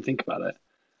before he can think about it.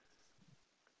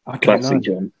 I don't know.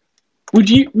 John. Would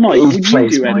you, Mike? Would you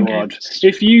do Edouard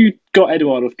if you got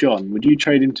Edouard off John? Would you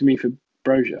trade him to me for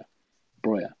Broja?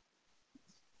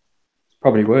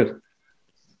 Probably would.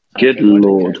 Good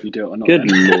lord. If you do it or not,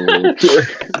 Good lord.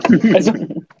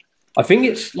 I think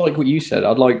it's like what you said.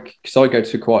 Because I go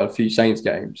to quite a few Saints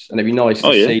games, and it'd be nice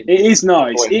to see. It is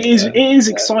nice. It is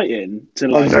exciting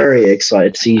to. I'm very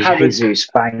excited to see Jesus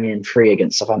banging 3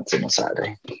 against Southampton on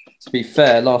Saturday. To be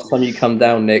fair, last time you come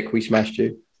down, Nick, we smashed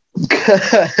you.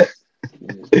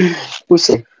 We'll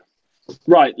see.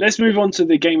 Right, let's move on to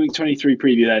the Game Week 23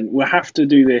 preview then. We'll have to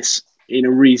do this in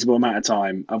a reasonable amount of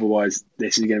time. Otherwise,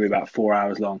 this is going to be about 4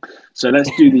 hours long. So let's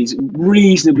do these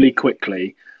reasonably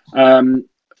quickly.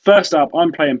 First up,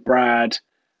 I'm playing Brad.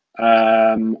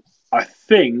 I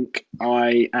think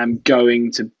I am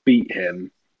going to beat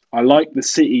him. I like the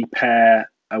City pair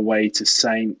away to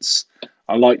Saints.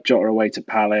 I like Jota away to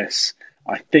Palace.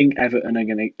 I think Everton are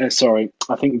going to...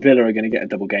 I think Villa are going to get a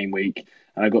double game week.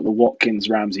 And I've got the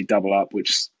Watkins-Ramsey double up,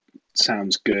 which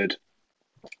sounds good.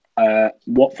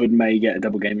 Watford may get a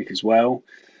double game week as well.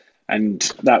 And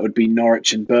that would be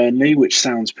Norwich and Burnley, which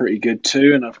sounds pretty good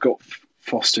too. And I've got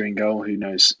Foster in goal. Who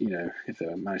knows, if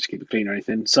they manage to keep it clean or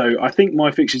anything. So I think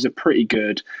my fixtures are pretty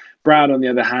good. Brad, on the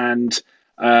other hand,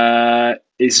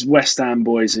 is West Ham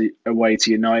boys away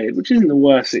to United, which isn't the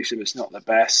worst fixture, but it's not the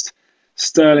best.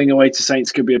 Sterling away to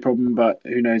Saints could be a problem, but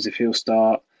who knows if he'll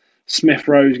start. Smith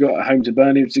Rowe's got a home to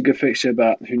Burnley, which is a good fixture,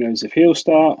 but who knows if he'll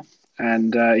start.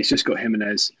 And he's just got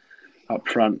Jimenez up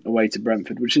front away to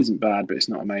Brentford, which isn't bad, but it's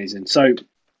not amazing. So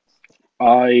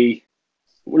I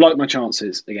like my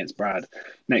chances against Brad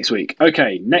next week.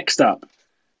 Okay, next up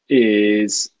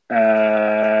is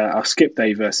I'll skip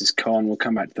Dave versus Con. We'll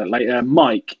come back to that later.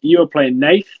 Mike, you are playing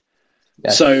Nath.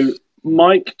 Yes. So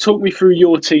Mike, talk me through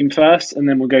your team first, and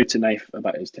then we'll go to Nath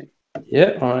about his team.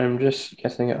 Yeah, I'm just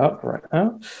getting it up right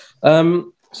now.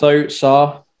 So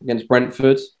Sarr against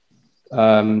Brentford.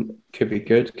 Could be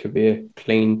good. Could be a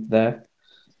clean there.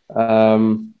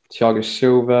 Thiago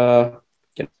Silva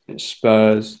against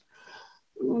Spurs.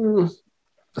 I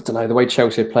don't know. The way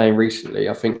Chelsea are playing recently,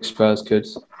 I think Spurs could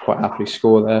quite happily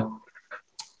score there.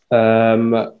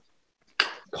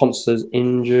 Konsa's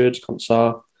injured.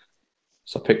 Konsa.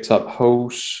 So I picked up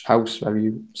House, however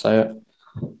you say it.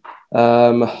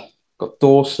 Got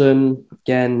Dawson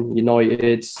again.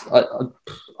 United.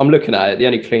 I'm looking at it. The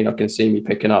only clean I can see me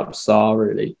picking up Sarr.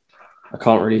 Really, I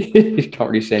can't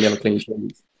really see any other clean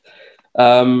sheets.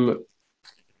 In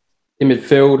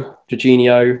midfield,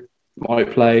 Jorginho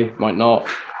might play, might not.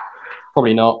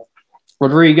 Probably not.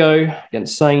 Rodrigo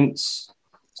against Saints.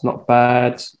 It's not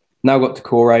bad. Now got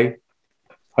Decore.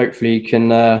 Hopefully he can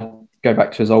go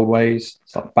back to his old ways.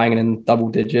 Start banging in double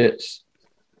digits.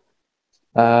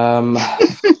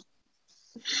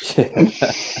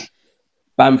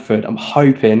 Bamford, I'm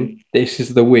hoping this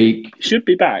is the week. He should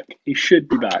be back. Should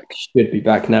be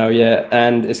back now, yeah.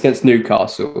 And it's against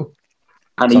Newcastle.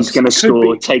 And he's going to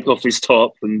score, take off his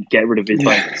top and get rid of his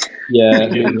bones. Yeah.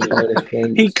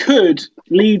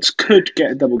 Leeds could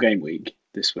get a double game week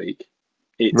this week.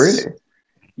 Really?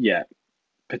 Yeah,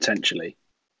 potentially.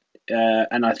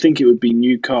 And I think it would be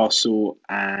Newcastle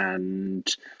and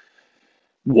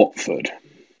Watford,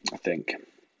 I think.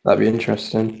 That'd be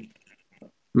interesting.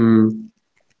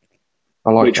 I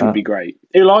like Which that. Would be great.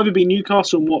 It'll either be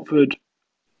Newcastle and Watford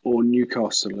or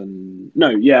Newcastle and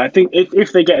I think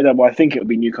if they get a double, I think it would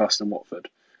be Newcastle and Watford,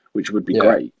 which would be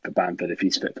great for Bamford if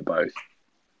he's fit for both.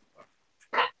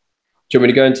 Do you want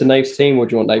me to go into Nate's team, or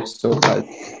do you want Nate to talk about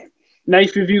it?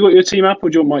 Nate, have you got your team up, or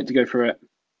do you want Mike to go through it?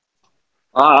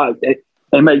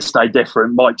 It makes no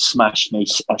difference. Mike smashed me.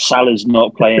 Salah's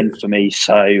not playing for me,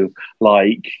 so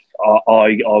like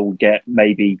I will get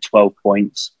maybe 12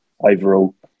 points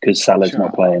overall because Salah's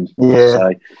not playing.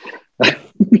 Yeah, so.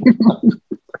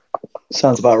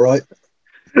 Sounds about right.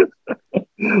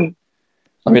 I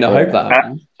mean, I hope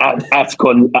that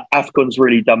AFCON's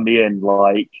really done me in.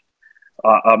 Like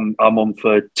I'm on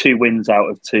for 2 wins out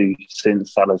of 2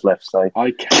 since Salah's left. So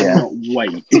I cannot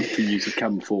wait for you to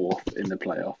come fourth in the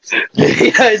playoffs.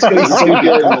 It's going to be so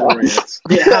glorious.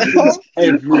 It happens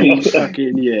every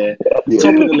fucking year.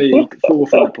 Top of the league,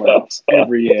 fourth in the playoffs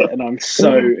every year, and I'm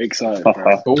so excited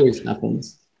for it. Always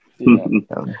happens.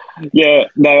 Yeah,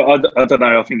 no, I don't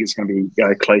know. I think it's going to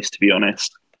be close, to be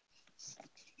honest.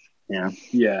 Yeah.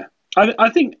 I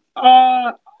think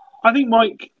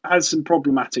Mike has some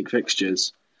problematic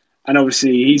fixtures, and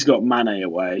obviously he's got Mane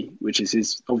away, which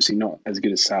is obviously not as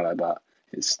good as Salah, but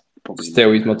it's probably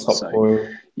still he's my top 4.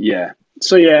 Yeah.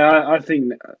 So yeah, I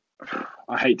think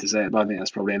I hate to say it, but I think that's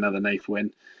probably another Nath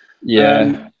win.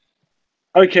 Yeah.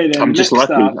 Okay then. I'm just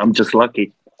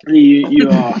lucky. You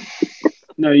are.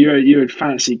 No, you're a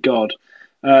fantasy god.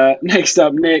 Next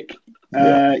up, Nick.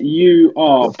 You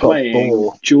are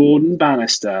playing Jordan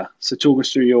Bannister. So talk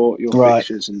us through your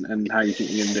fixtures and how you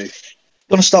think you're going to do.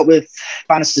 I'm going to start with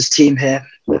Bannister's team here.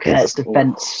 Looking at its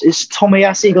defence. Is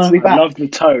Tomiyasu going to be back? I love the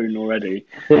tone already.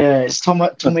 Yeah, is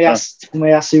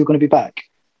Tomiyasu going to be back,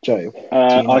 Joe?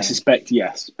 I suspect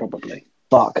yes, probably.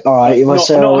 Fuck. All right. Not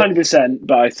 100%,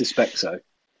 but I suspect so.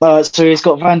 So he's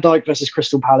got Van Dijk versus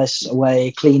Crystal Palace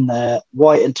away, clean there.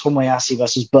 White and Tomoyasu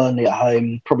versus Burnley at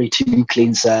home, probably 2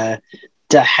 cleans there.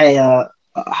 De Gea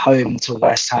at home to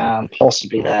West Ham,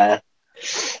 possibly there.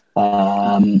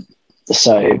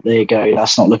 So there you go.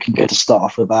 That's not looking good to start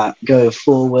off with that. Go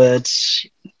forwards.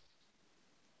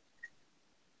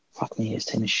 Fuck me, his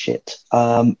team is shit.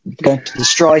 Going to the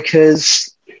strikers.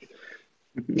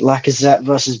 Lacazette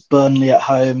versus Burnley at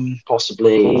home,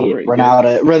 possibly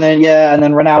Ronaldo. And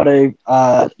then Ronaldo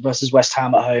versus West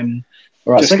Ham at home.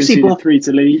 All right, just so 3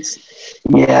 to Leeds.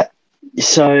 Yeah,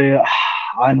 so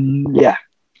I'm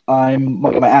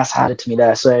might get my ass handed to me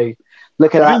there. So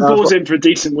look at that. I think Ball's in for a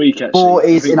decent week. Actually, Ball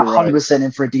is in 100%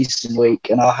 in for a decent week,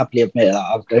 and I'll happily admit that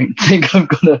I don't think I'm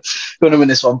gonna win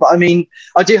this one. But I mean,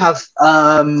 I do have.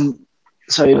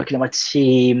 So looking at my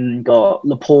team, got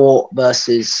Laporte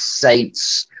versus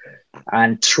Saints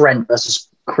and Trent versus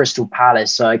Crystal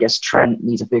Palace. So I guess Trent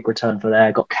needs a big return for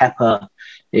there. Got Kepa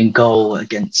in goal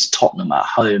against Tottenham at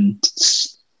home.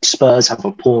 Spurs have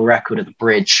a poor record at the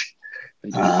Bridge.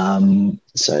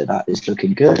 So that is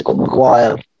looking good. Got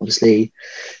Maguire, obviously,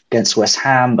 against West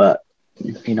Ham, but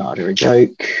United are a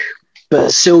joke.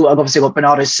 But still, I've obviously got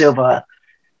Bernardo Silva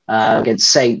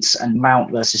against Saints and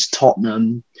Mount versus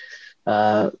Tottenham.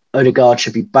 Odegaard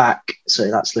should be back, so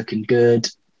that's looking good.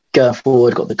 Going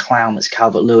forward, got the clown that's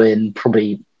Calvert-Lewin,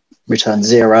 probably return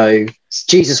 0.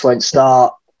 Jesus won't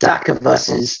start. Daka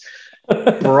versus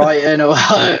Brighton,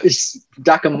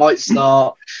 Daka might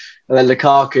start. And then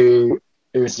Lukaku,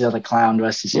 who's the other clown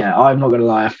versus, I'm not going to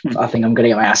lie, I think I'm going to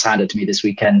get my ass handed to me this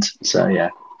weekend. So, yeah.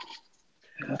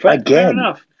 Fair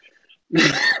enough.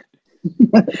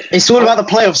 It's all about the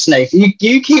playoffs, Snape.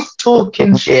 You keep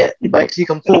talking shit, but you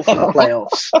come fourth in the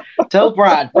playoffs. Tell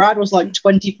Brad. Brad was like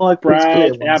 25 points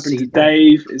clear. It happened to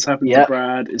Dave. It's happened to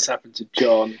Brad. It's happened to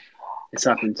John. It's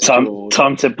happened to George.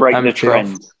 Time to break the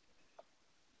trend.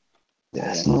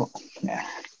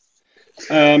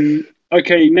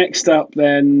 Okay, next up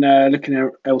then, looking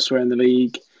elsewhere in the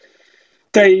league.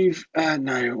 Dave,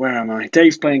 where am I?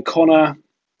 Dave's playing Connor.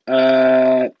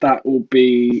 That will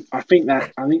be. I think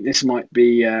this might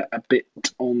be a bit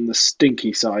on the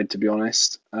stinky side, to be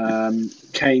honest.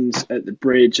 Kane's at the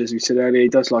Bridge, as we said earlier. He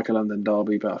does like a London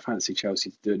derby, but I fancy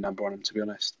Chelsea to do a number on him, to be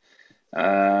honest.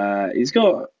 He's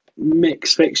got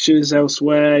mixed fixtures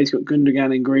elsewhere. He's got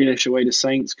Gundogan and Grealish away to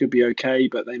Saints. Could be okay,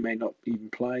 but they may not even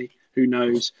play. Who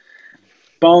knows?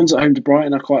 Barnes at home to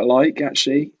Brighton, I quite like,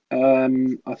 actually. I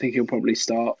think he'll probably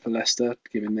start for Leicester,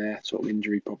 given their sort of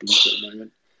injury problems at the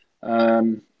moment.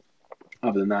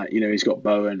 Other than that, he's got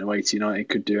Bowen away to United,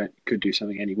 could do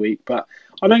something any week. But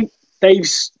I think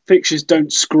Dave's fixtures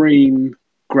don't scream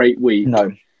great week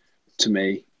to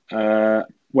me.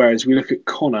 Whereas we look at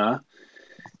Connor,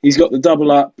 he's got the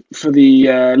double up for the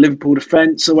Liverpool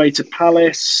defence away to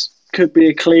Palace. Could be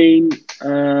a clean.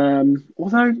 Although,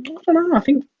 I don't know, I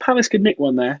think Palace could nick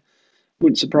one there.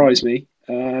 Wouldn't surprise me.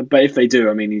 But if they do,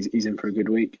 I mean, he's in for a good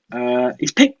week.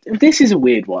 He's picked. This is a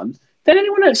weird one. Did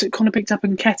anyone else that Connor picked up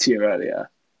Nketiah earlier?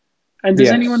 And does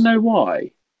anyone know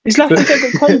why? Is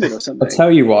Lacazette got COVID or something? I'll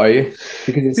tell you why.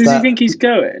 Because does he think he's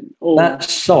going? Or that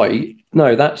site.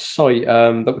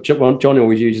 That Johnny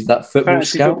always uses, that Football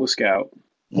Scout.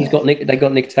 He's got Nick. They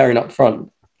got Mkhitaryan up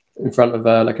front, in front of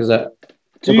Lacazette.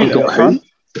 Do you got who?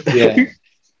 Yeah.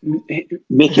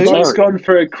 Mkhitaryan's gone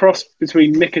for a cross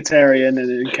between Mkhitaryan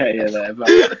and Nketiah there. But...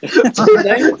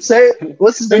 So,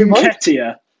 what's his name?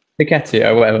 Nketiah,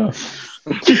 whatever.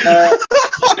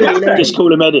 Just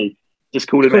call him Eddie. Just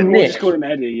call him Eddie. Just call him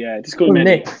Eddie, yeah. Just call him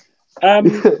Eddie.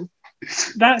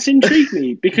 That's intrigued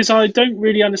me because I don't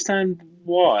really understand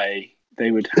why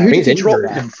they would have... Who did you drop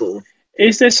him for?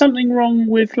 Is there something wrong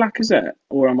with Lacazette,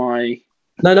 or am I...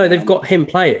 No, they've got him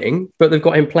playing, but they've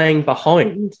got him playing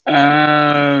behind.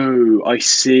 Oh, I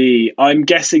see. I'm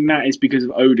guessing that is because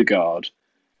of Odegaard.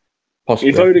 Possibly.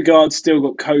 If Odegaard's still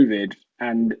got COVID,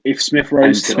 and if Smith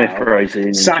Rowe's still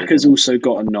out, Saka's also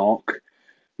got a knock.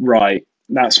 Right,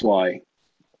 that's why.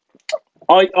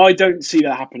 I don't see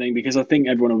that happening because I think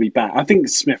everyone will be back. I think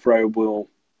Smith Rowe will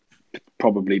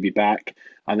probably be back.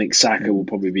 I think Saka will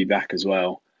probably be back as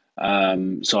well.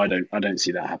 So I don't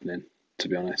see that happening, to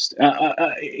be honest.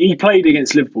 He played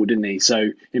against Liverpool, didn't he? So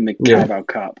in the Carabao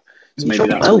Cup, so maybe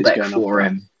that's what he's going for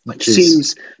him. Which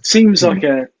seems like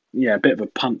a bit of a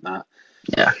punt, that.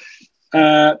 Yeah.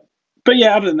 But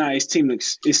yeah, other than that,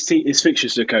 his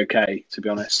fixtures look okay, to be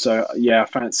honest. So yeah, I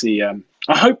fancy.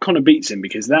 I hope Connor beats him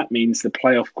because that means the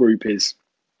playoff group is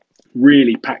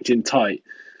really packed in tight.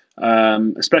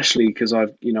 Especially because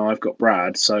I've got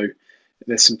Brad, so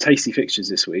there's some tasty fixtures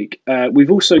this week.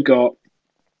 We've also got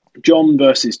John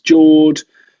versus Jord.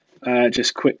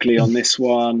 Just quickly on this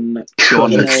one,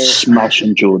 John is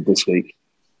smashing Jord this week.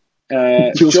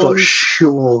 Jord's got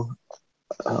Shaw.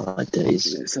 Oh,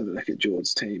 days. Let's have a look at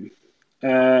Jord's team.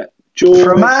 Jord,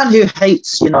 for a man who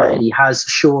hates United, he has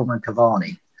Shaw and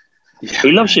Cavani. Yeah.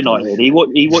 He loves United. He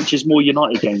watches more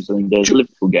United games than he does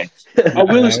Liverpool games. I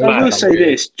will say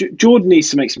this: Jordan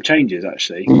needs to make some changes.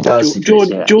 Actually, he does.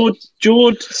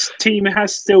 Jord's team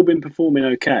has still been performing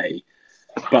okay,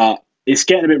 but it's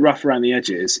getting a bit rough around the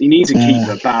edges. He needs a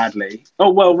keeper badly.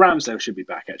 Oh well, Ramsdale should be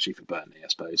back actually for Burnley, I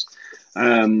suppose.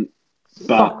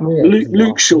 But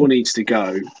Luke Shaw needs to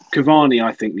go. Cavani,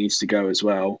 I think, needs to go as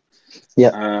well.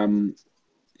 Yeah.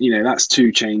 That's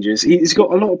two changes. He's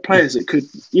got a lot of players that could,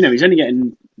 he's only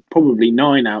getting probably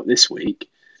 9 out this week.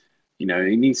 He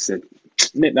needs to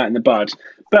nip that in the bud.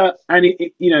 But,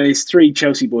 his 3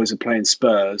 Chelsea boys are playing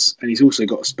Spurs, and he's also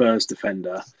got a Spurs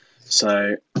defender.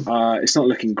 So it's not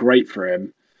looking great for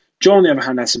him. John, on the other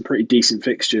hand, has some pretty decent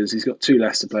fixtures. He's got 2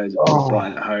 Leicester players at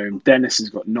Brighton at home. Dennis has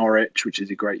got Norwich, which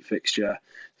is a great fixture.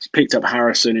 He's picked up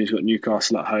Harrison, who's got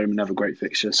Newcastle at home, another great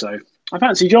fixture. So I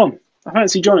fancy John.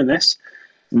 In this.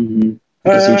 Mm-hmm.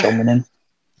 I see John winning.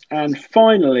 And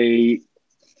finally,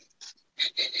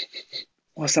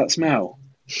 what's that smell?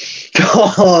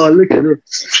 Oh, look at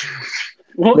this.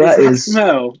 What is that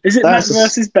smell? Is it Matt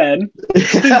versus Ben?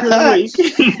 That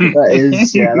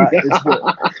is.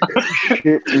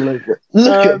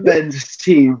 Look at Ben's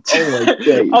team. Oh my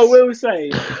god! I will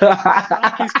say,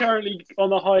 Mac is currently on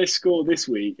the highest score this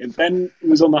week, and Ben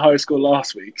was on the highest score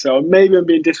last week. So maybe I'm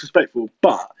being disrespectful,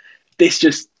 but this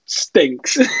just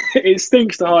stinks. It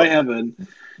stinks to high heaven.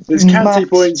 There's Kante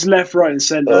points left, right, and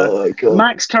centre. Oh my god!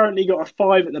 Mac's currently got a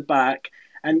 5 at the back,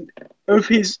 and of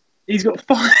his. He's got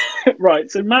 5. Right,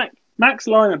 so Mac's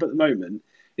lineup at the moment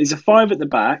is a 5 at the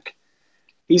back.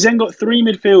 He's then got 3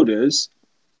 midfielders,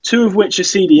 2 of which are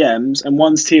CDMs, and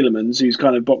one's Tielemans, who's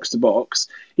kind of box to box.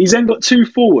 He's then got 2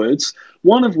 forwards,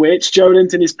 one of which, Joe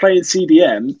Linton, is playing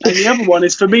CDM, and the other one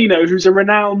is Firmino, who's a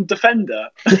renowned defender.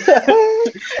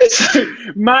 So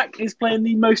Mac is playing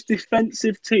the most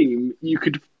defensive team you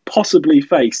could possibly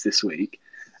face this week.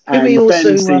 And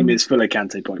Ben's team is full of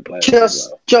Kante point players.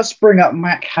 Just bring up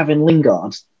Mac having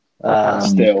Lingard.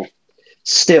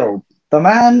 Still, the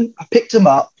man, I picked him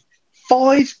up.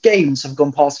 5 games have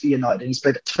gone past for United, and he's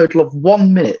played a total of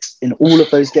 1 minute in all of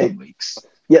those game weeks.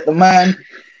 Yet the man,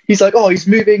 he's like, he's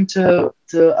moving to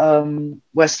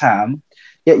West Ham.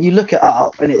 Yet you look it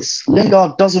up, and it's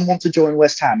Lingard doesn't want to join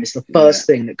West Ham. It's the first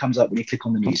thing that comes up when you click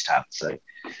on the news tab. So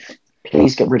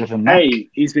please get rid of him, Mac. Hey,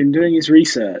 he's been doing his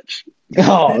research.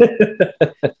 Oh,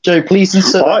 Joe, please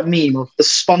insert that meme of the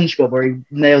SpongeBob where he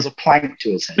nails a plank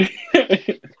to his head.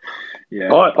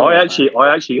 Yeah, I actually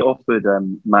offered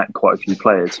Matt quite a few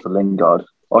players for Lingard.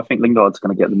 I think Lingard's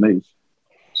going to get the move.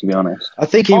 To be honest, I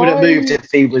think he would have moved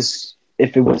if it was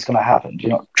going to happen. Do you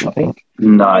not think?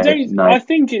 No, I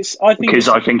think it's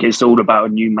all about a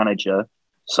new manager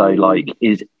So, like,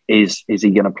 is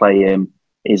he going to play him?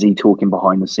 Is he talking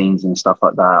behind the scenes and stuff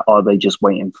like that? Are they just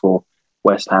waiting for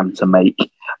West Ham to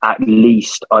make at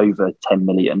least over 10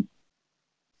 million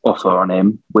offer on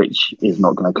him, which is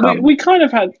not going to come? We kind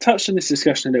of had touched on this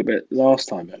discussion a little bit last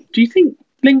time. Do you think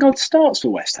Lingard starts for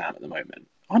West Ham at the moment?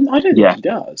 I don't think he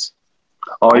does.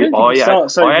 I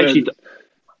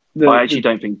actually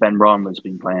don't think Ben Rama's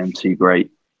been playing too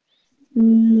great.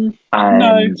 True.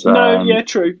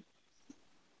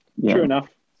 Yeah. True enough.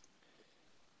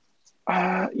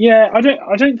 I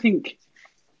don't think.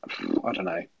 I don't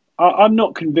know. I'm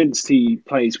not convinced he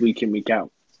plays week in, week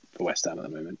out for West Ham at the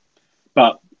moment.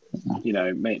 But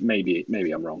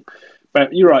maybe I'm wrong.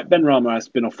 But you're right. Ben Rama has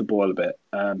been off the ball a bit.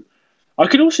 I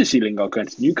could also see Lingard going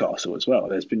to Newcastle as well.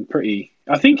 There's been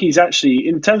I think he's actually,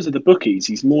 in terms of the bookies,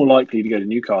 he's more likely to go to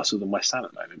Newcastle than West Ham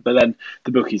at the moment. But then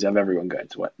the bookies have everyone going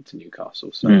to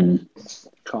Newcastle, so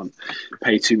can't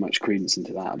pay too much credence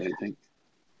into that, I don't think.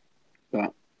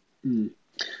 But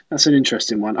that's an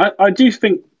interesting one. I do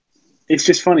think it's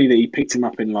just funny that he picked him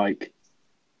up in like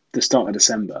the start of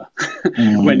December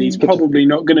when he's probably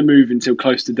not going to move until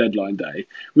close to deadline day,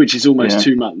 which is almost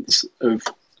 2 months of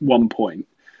 1 point.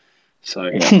 So,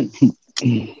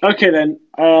 okay then,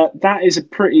 that is a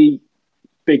pretty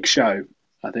big show.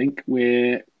 I think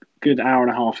we're a good hour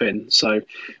and a half in, so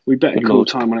we better call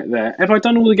time on it there. Have I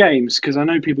done all the games? Because I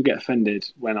know people get offended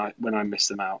when I miss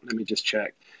them out. Let me just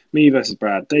check. Me versus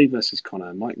Brad, Dave versus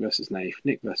Connor, Mike versus Nath,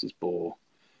 Nick versus Boar,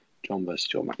 John versus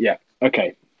John. Yeah,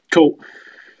 okay, cool.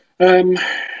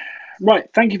 Right,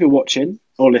 thank you for watching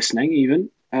or listening even.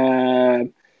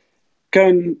 Go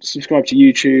and subscribe to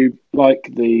YouTube, like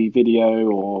the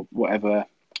video or whatever.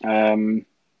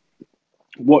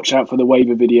 Watch out for the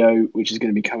waiver video, which is going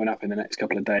to be coming up in the next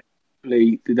couple of days.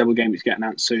 The double game is getting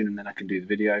announced soon, and then I can do the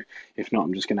video. If not,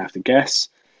 I'm just going to have to guess.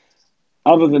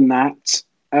 Other than that,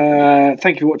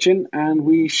 thank you for watching, and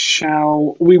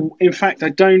in fact, I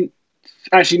don't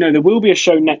actually know. There will be a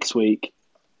show next week,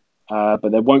 but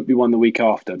there won't be one the week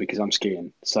after because I'm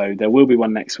skiing. So there will be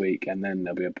one next week, and then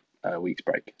there'll be a week's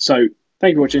break. So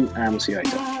thank you for watching, and we'll see you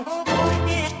later.